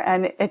Hampshire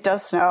and it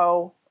does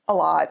snow a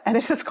lot and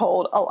it is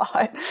cold a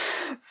lot.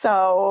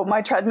 So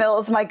my treadmill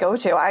is my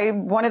go-to.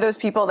 I'm one of those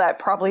people that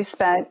probably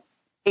spent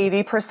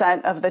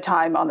 80% of the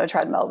time on the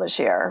treadmill this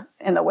year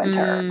in the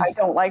winter. I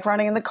don't like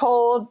running in the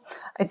cold.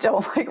 I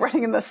don't like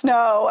running in the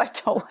snow. I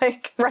don't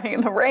like running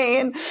in the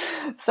rain.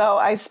 So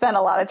I spend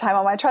a lot of time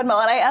on my treadmill,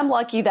 and I am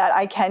lucky that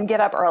I can get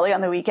up early on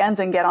the weekends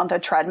and get on the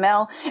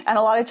treadmill. And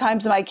a lot of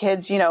times my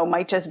kids,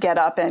 might just get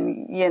up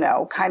and,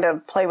 kind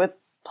of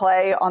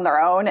play on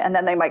their own. And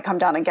then they might come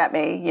down and get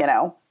me,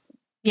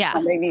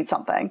 when they need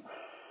something.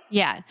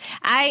 Yeah.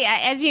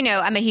 As you know,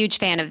 I'm a huge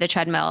fan of the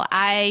treadmill.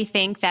 I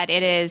think that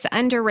it is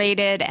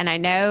underrated, and I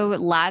know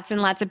lots and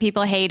lots of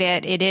people hate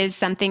it. It is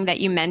something that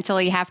you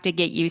mentally have to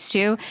get used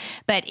to.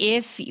 But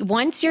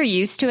once you're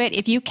used to it,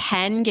 if you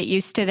can get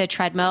used to the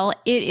treadmill,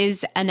 it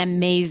is an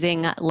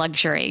amazing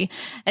luxury,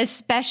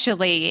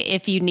 especially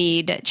if you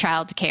need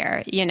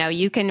childcare.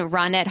 You can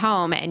run at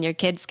home and your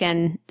kids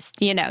can,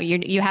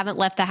 you haven't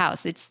left the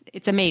house.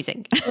 It's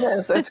amazing. It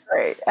is. It's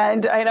great.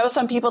 And I know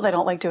some people, they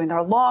don't like doing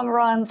their long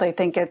runs. They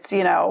think it's,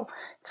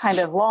 kind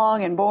of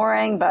long and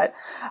boring, but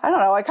I don't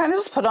know. I kind of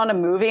just put on a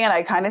movie and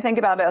I kind of think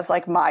about it as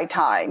like my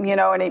time. You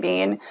know what I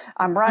mean?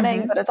 I'm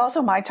running, but it's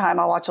also my time.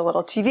 I'll watch a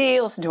little TV,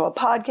 listen to a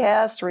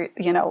podcast,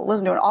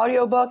 listen to an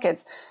audiobook.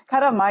 It's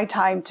kind of my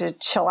time to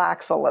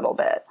chillax a little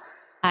bit.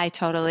 I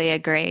totally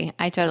agree.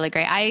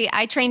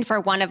 I trained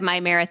for one of my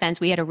marathons.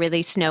 We had a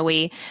really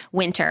snowy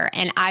winter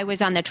and I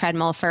was on the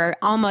treadmill for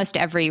almost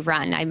every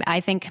run.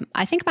 I think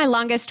my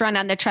longest run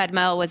on the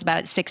treadmill was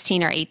about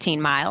 16 or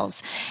 18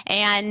 miles.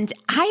 And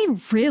I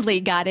really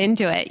got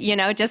into it.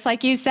 Just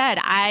like you said,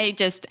 I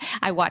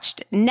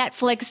watched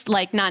Netflix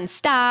like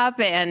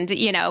nonstop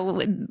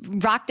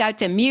and, rocked out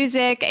to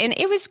music, and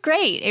it was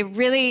great. It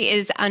really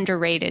is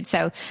underrated.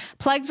 So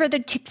plug for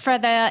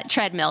the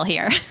treadmill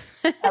here.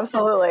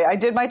 Absolutely. I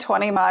did my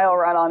 20-mile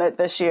run on it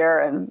this year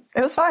and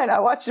it was fine. I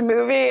watched a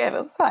movie and it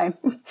was fine.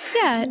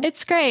 Yeah,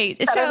 it's great.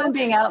 Better than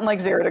being out in like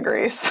 0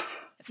 degrees.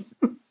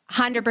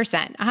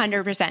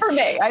 100%. For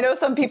me. I know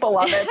some people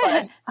love it,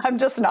 but I'm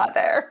just not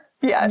there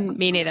yet.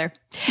 Me neither.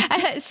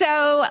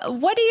 So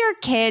what do your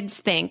kids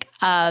think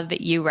of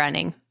you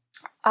running?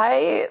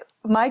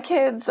 My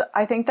kids,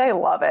 I think they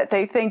love it.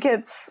 They think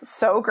it's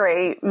so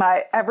great.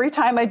 Every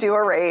time I do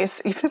a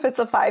race, even if it's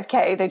a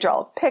 5K, they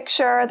draw a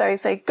picture. They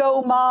say,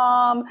 "Go,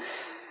 Mom."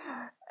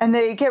 And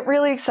they get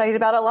really excited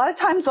about it. A lot of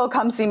times they'll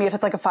come see me if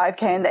it's like a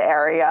 5K in the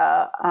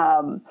area.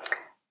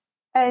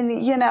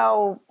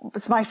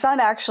 My son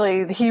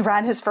actually, he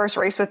ran his first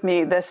race with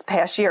me this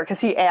past year because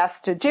he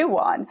asked to do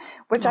one,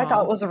 which I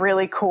thought was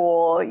really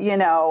cool,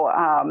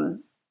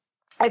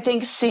 I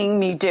think seeing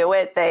me do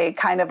it, they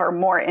kind of are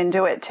more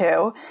into it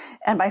too.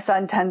 And my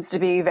son tends to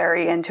be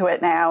very into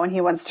it now, and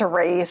he wants to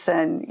race.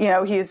 And,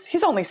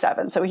 he's only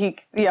 7. So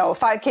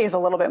 5K is a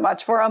little bit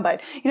much for him,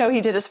 but,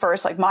 he did his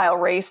first mile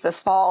race this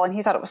fall, and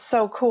he thought it was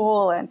so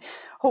cool. And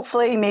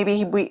hopefully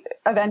maybe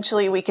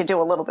eventually we could do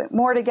a little bit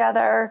more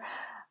together.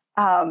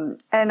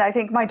 And I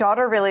think my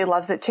daughter really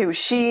loves it too.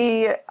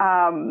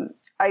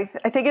 I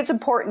think it's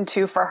important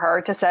too for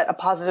her to set a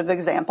positive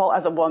example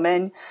as a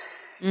woman.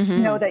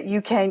 Mm-hmm. That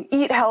you can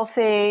eat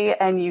healthy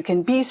and you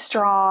can be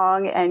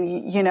strong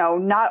and,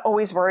 not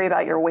always worry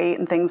about your weight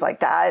and things like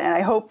that. And I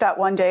hope that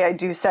one day I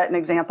do set an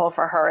example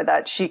for her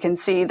that she can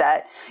see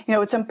that,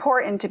 it's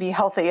important to be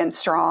healthy and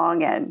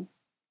strong. And,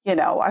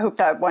 I hope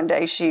that one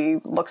day she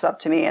looks up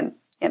to me and,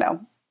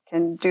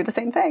 can do the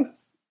same thing.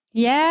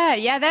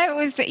 Yeah, that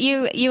was,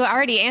 you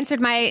already answered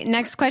my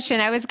next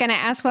question. I was going to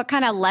ask, what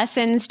kind of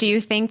lessons do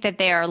you think that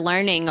they are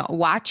learning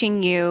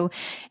watching you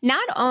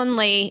not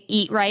only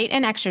eat right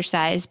and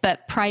exercise,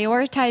 but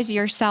prioritize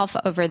yourself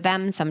over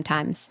them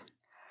sometimes?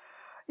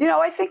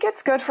 I think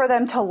it's good for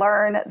them to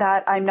learn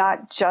that I'm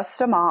not just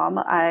a mom.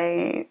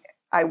 I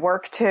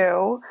work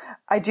too.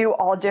 I do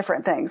all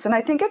different things. And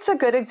I think it's a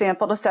good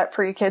example to set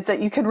for your kids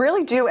that you can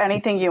really do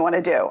anything you want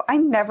to do. I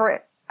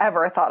never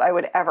ever thought I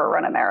would ever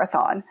run a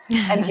marathon.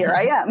 And here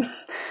I am.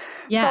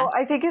 Yeah. So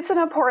I think it's an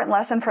important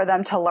lesson for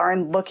them to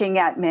learn looking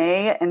at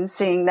me and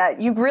seeing that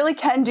you really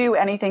can do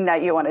anything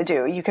that you want to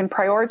do. You can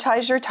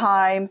prioritize your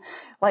time.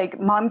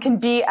 Mom can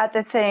be at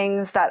the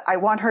things that I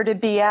want her to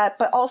be at,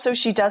 but also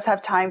she does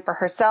have time for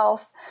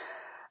herself.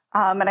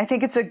 And I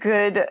think it's a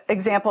good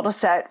example to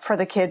set for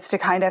the kids to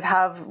kind of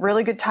have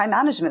really good time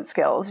management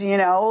skills,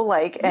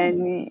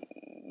 and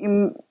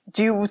you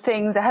do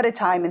things ahead of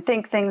time and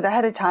think things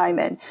ahead of time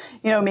and,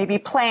 maybe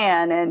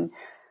plan and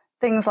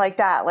things like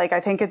that. I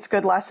think it's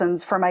good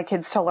lessons for my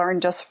kids to learn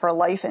just for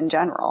life in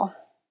general.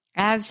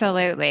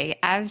 Absolutely.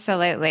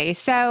 Absolutely.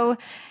 So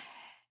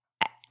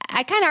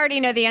I kind of already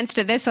know the answer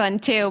to this one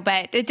too,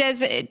 but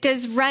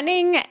does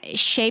running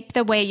shape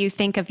the way you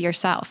think of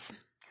yourself?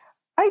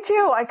 I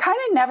do. I kind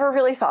of never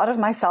really thought of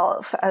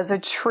myself as a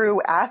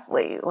true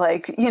athlete,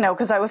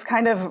 because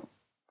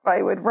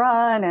I would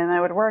run and I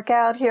would work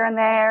out here and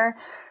there.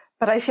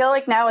 But I feel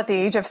like now at the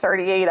age of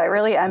 38, I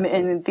really am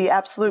in the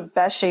absolute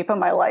best shape of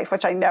my life,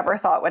 which I never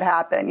thought would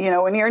happen.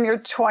 When you're in your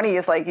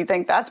 20s, you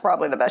think that's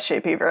probably the best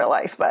shape of your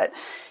life. But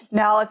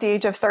now at the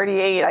age of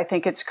 38, I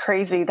think it's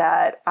crazy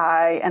that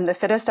I am the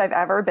fittest I've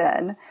ever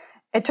been.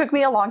 It took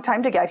me a long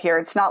time to get here.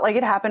 It's not like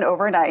it happened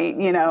overnight.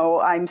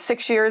 I'm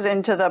 6 years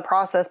into the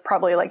process,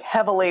 probably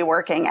heavily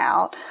working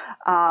out.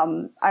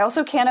 I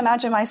also can't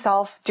imagine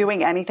myself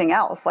doing anything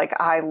else.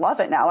 I love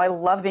it now. I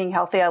love being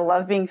healthy. I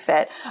love being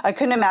fit. I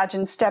couldn't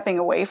imagine stepping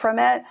away from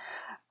it.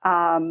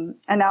 And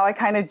now I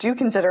kind of do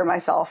consider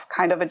myself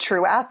kind of a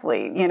true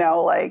athlete,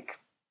 kind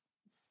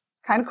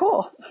of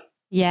cool.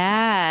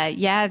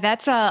 Yeah.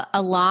 That's a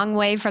long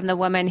way from the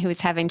woman who's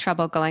having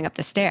trouble going up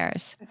the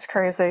stairs. It's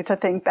crazy to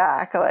think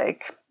back,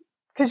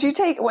 because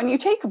when you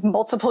take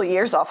multiple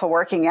years off of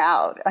working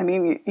out, I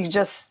mean,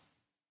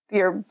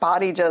 your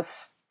body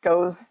just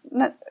goes,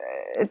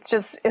 it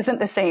just isn't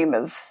the same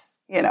as,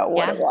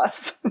 what it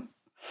was.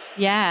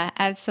 Yeah,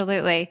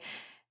 absolutely.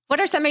 What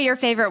are some of your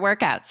favorite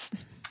workouts?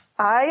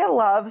 I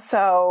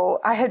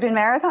had been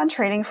marathon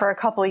training for a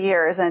couple of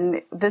years,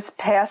 and this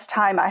past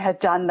time I had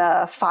done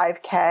the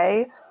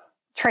 5K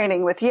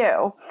training with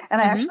you, and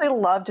I actually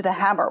loved the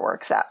hammer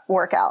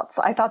workouts.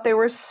 I thought they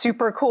were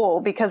super cool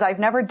because I've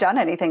never done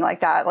anything like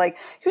that.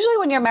 Usually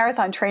when you're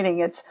marathon training,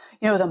 it's,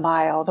 the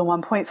mile, the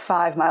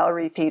 1.5 mile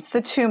repeats,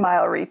 the 2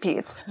 mile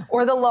repeats,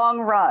 or the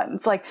long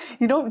runs.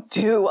 You don't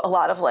do a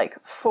lot of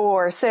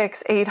 4,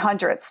 6,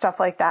 800, stuff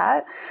like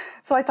that.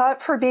 So I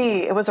thought for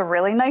me, it was a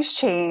really nice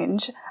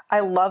change. I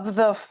love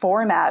the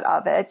format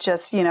of it,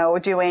 just,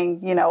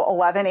 doing,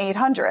 11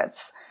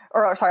 800s,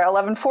 or sorry,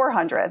 11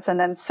 400s and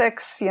then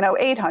 6,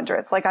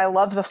 800s. I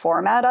love the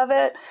format of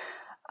it.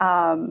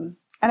 And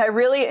I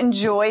really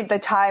enjoyed the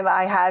time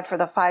I had for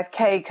the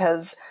 5K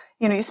because,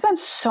 you spend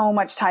so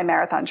much time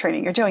marathon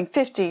training. You're doing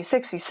 50,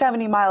 60,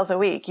 70 miles a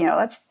week.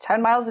 That's 10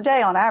 miles a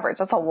day on average.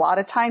 That's a lot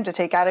of time to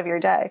take out of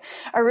your day.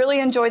 I really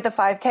enjoyed the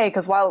 5K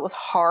because while it was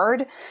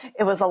hard,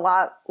 it was a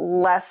lot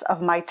less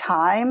of my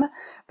time,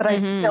 but I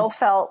still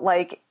felt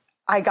like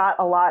I got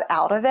a lot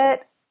out of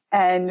it.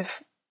 And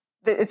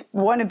it's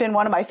been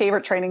one of my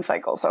favorite training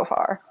cycles so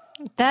far.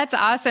 That's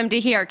awesome to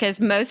hear because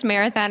most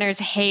marathoners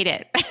hate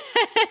it.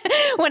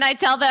 When I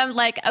tell them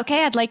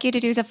okay, I'd like you to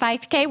do some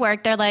 5K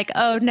work, they're like,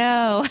 oh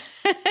no.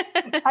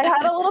 I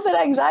had a little bit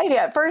of anxiety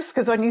at first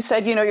because when you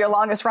said, your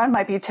longest run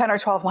might be 10 or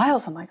 12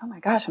 miles, I'm like, oh my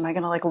gosh, am I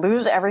going to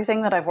lose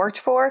everything that I've worked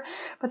for?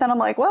 But then I'm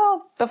like,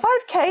 well, the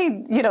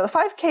 5K, the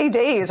 5K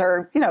days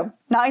are,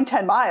 9,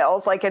 10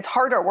 miles. It's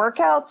harder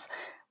workouts.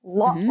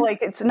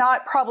 It's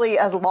not probably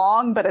as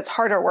long, but it's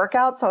harder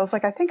workouts. So I was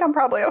like, I think I'm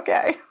probably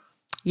okay.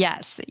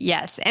 Yes.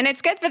 And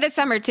it's good for the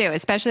summer too,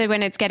 especially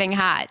when it's getting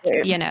hot.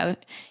 Right.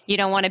 You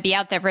don't want to be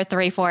out there for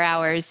 3-4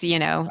 hours,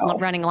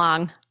 running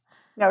long.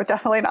 No,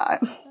 definitely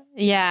not.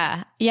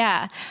 Yeah.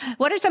 Yeah.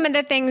 What are some of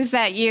the things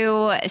that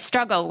you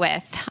struggle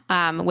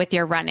with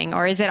your running,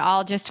 or is it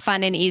all just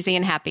fun and easy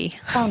and happy?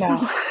 Oh, no.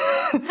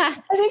 I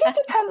think it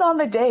depends on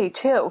the day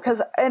too.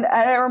 And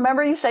I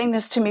remember you saying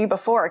this to me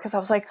before, because I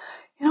was like,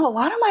 a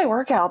lot of my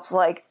workouts,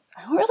 like,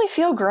 I don't really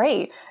feel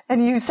great.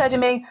 And you said to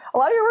me, a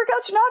lot of your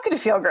workouts, you're not going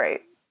to feel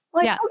great.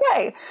 Like, yeah.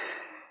 Okay.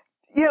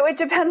 It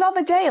depends on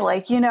the day.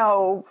 Like,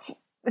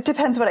 it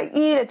depends what I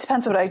eat. It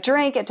depends what I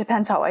drink. It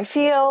depends how I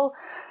feel.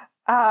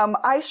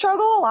 I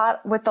struggle a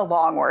lot with the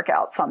long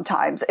workouts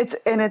sometimes.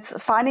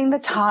 It's finding the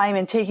time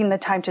and taking the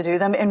time to do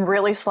them and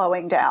really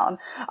slowing down.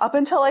 Up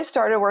until I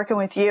started working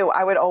with you,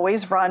 I would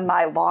always run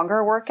my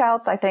longer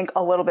workouts, I think,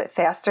 a little bit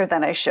faster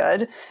than I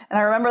should. And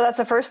I remember that's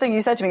the first thing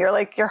you said to me. You're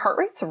like, your heart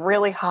rate's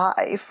really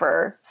high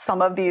for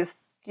some of these,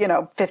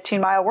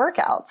 15-mile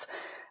workouts.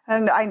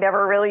 And I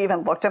never really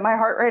even looked at my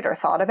heart rate or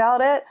thought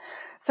about it.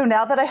 So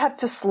now that I have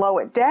to slow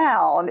it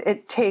down,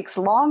 it takes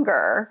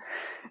longer.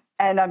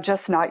 And I'm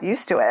just not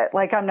used to it.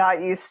 Like, I'm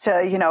not used to,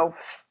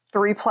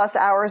 3+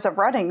 hours of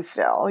running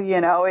still,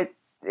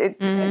 it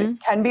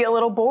can be a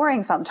little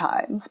boring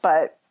sometimes,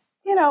 but,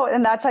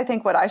 and that's, I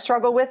think, what I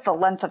struggle with, the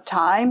length of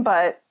time,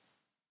 but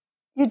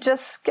you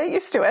just get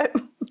used to it.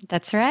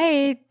 That's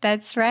right.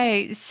 That's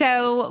right.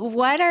 So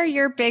what are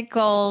your big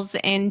goals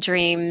and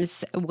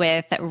dreams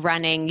with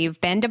running?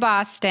 You've been to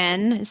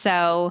Boston.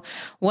 So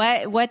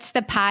what's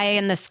the pie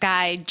in the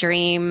sky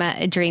dream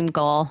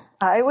goal?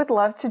 I would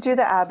love to do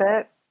the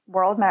Abbott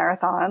World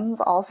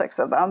Marathons, all 6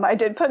 of them. I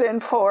did put in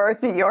for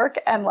New York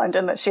and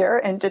London this year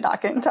and did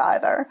not get into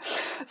either.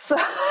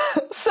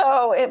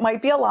 So it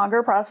might be a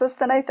longer process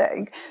than I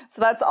think. So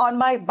that's on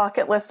my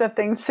bucket list of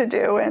things to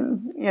do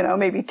in,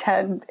 maybe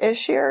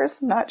 10-ish years.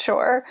 Not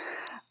sure.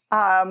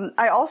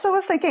 I also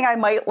was thinking I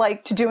might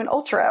like to do an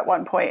ultra at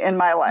one point in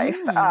my life.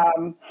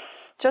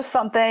 Just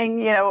something,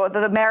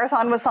 the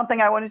marathon was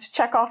something I wanted to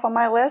check off on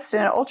my list,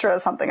 and an ultra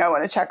is something I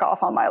want to check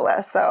off on my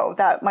list. So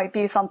that might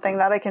be something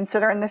that I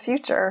consider in the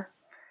future.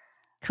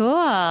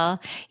 Cool.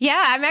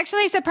 Yeah, I'm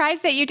actually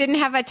surprised that you didn't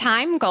have a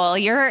time goal.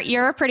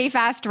 You're a pretty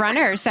fast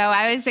runner, so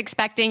I was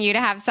expecting you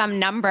to have some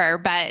number,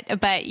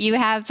 but you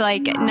have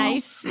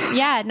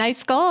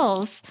nice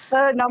goals.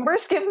 The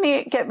numbers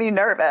get me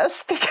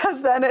nervous,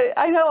 because then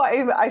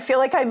I feel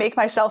like I make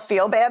myself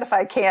feel bad if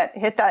I can't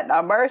hit that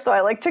number. So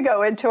I like to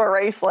go into a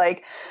race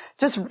like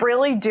just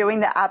really doing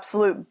the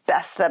absolute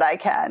best that I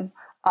can,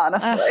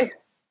 honestly.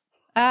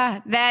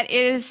 That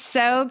is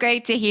so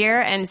great to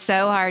hear and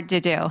so hard to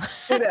do.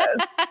 It is.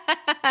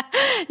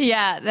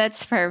 Yeah,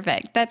 that's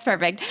perfect. That's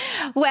perfect.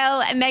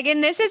 Well, Megan,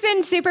 this has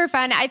been super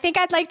fun. I think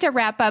I'd like to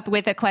wrap up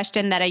with a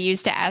question that I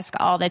used to ask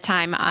all the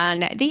time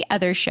on the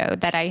other show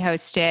that I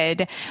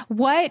hosted.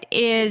 What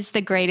is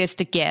the greatest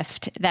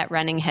gift that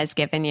running has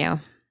given you?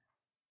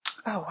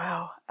 Oh,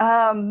 wow.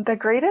 The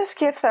greatest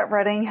gift that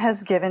running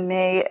has given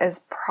me is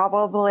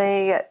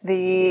probably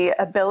the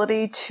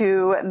ability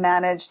to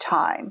manage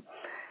time.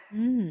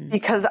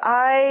 Because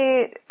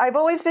I've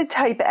always been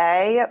type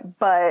A,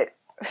 but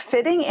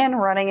fitting in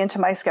running into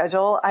my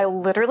schedule, I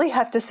literally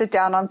have to sit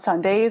down on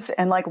Sundays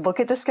and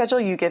look at the schedule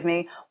you give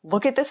me,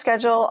 look at the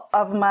schedule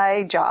of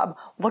my job,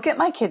 look at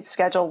my kids'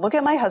 schedule, look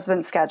at my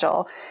husband's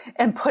schedule,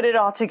 and put it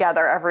all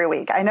together every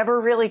week. I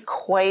never really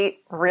quite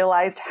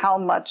realized how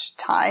much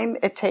time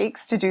it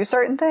takes to do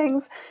certain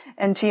things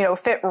and to,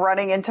 fit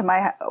running into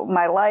my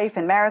life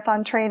and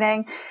marathon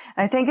training.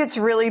 And I think it's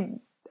really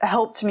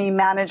helped me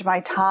manage my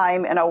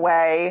time in a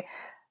way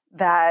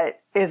that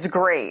is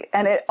great.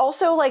 And it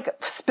also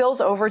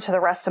spills over to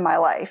the rest of my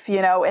life.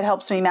 It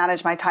helps me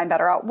manage my time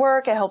better at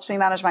work. It helps me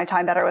manage my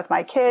time better with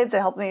my kids. It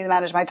helps me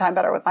manage my time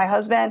better with my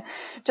husband,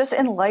 just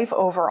in life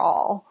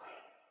overall.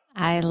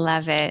 I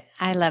love it.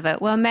 I love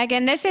it. Well,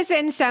 Megan, this has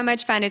been so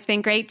much fun. It's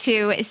been great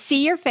to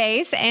see your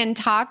face and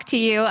talk to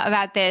you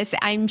about this.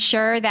 I'm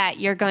sure that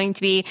you're going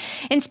to be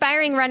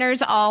inspiring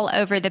runners all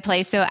over the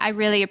place. So I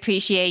really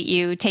appreciate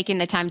you taking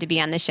the time to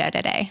be on the show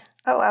today.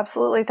 Oh,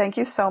 absolutely. Thank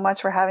you so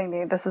much for having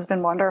me. This has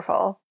been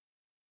wonderful.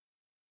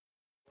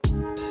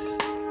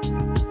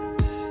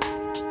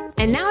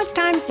 And now it's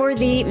time for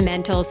the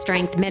Mental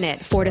Strength Minute.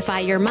 Fortify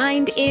your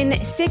mind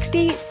in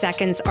 60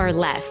 seconds or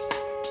less.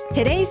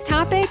 Today's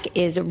topic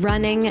is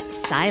running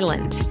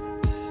silent.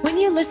 When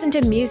you listen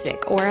to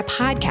music or a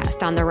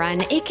podcast on the run,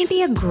 it can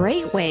be a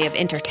great way of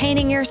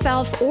entertaining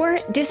yourself or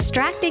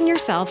distracting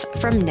yourself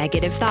from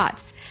negative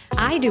thoughts.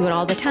 I do it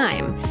all the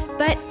time,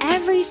 but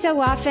every so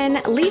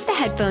often, leave the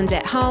headphones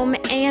at home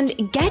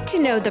and get to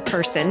know the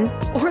person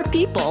or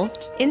people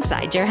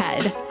inside your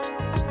head.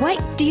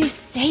 What do you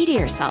say to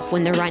yourself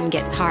when the run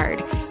gets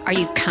hard? Are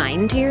you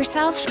kind to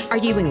yourself? Are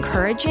you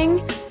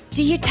encouraging?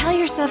 Do you tell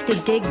yourself to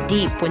dig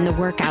deep when the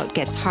workout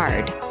gets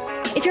hard?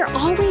 If you're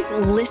always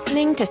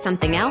listening to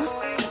something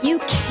else, you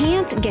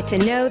can't get to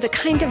know the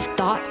kind of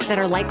thoughts that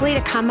are likely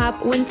to come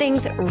up when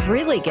things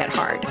really get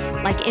hard,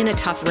 like in a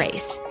tough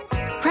race.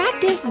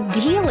 Practice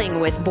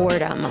dealing with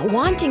boredom,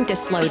 wanting to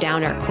slow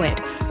down or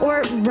quit,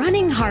 or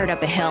running hard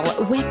up a hill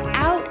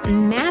without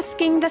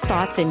masking the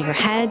thoughts in your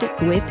head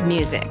with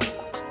music.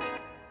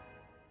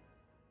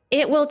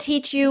 It will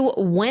teach you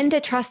when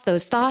to trust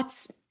those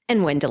thoughts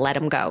and when to let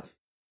them go.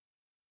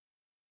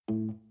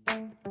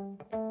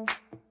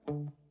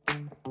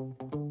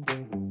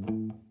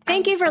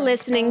 Thank you for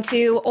listening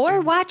to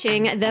or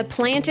watching The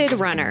Planted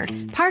Runner,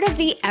 part of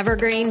the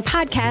Evergreen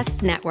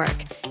Podcast Network.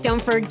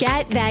 Don't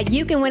forget that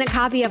you can win a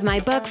copy of my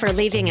book for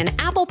leaving an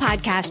Apple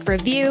Podcast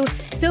review,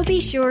 so be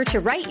sure to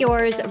write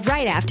yours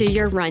right after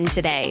your run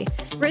today.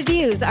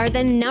 Reviews are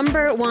the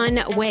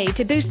 #1 way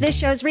to boost this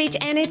show's reach,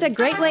 and it's a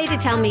great way to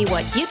tell me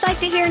what you'd like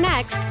to hear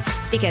next,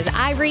 because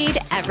I read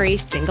every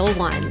single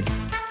one.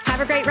 Have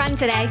a great run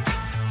today.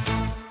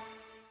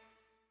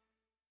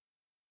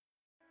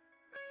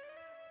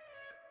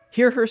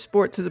 Hear Her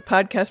Sports is a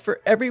podcast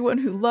for everyone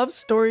who loves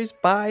stories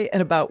by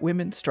and about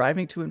women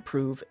striving to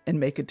improve and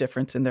make a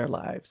difference in their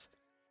lives.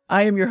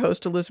 I am your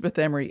host, Elizabeth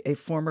Emery, a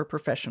former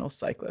professional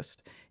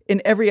cyclist.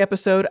 In every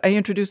episode, I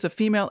introduce a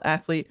female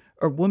athlete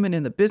or woman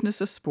in the business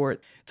of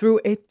sport through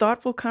a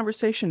thoughtful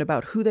conversation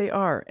about who they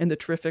are and the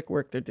terrific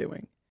work they're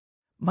doing.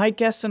 My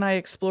guests and I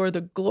explore the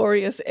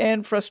glorious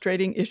and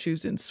frustrating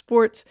issues in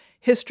sports,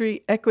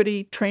 history,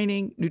 equity,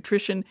 training,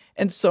 nutrition,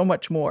 and so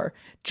much more.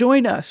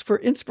 Join us for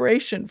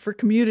inspiration, for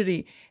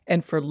community,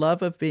 and for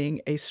love of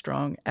being a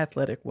strong,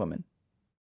 athletic woman.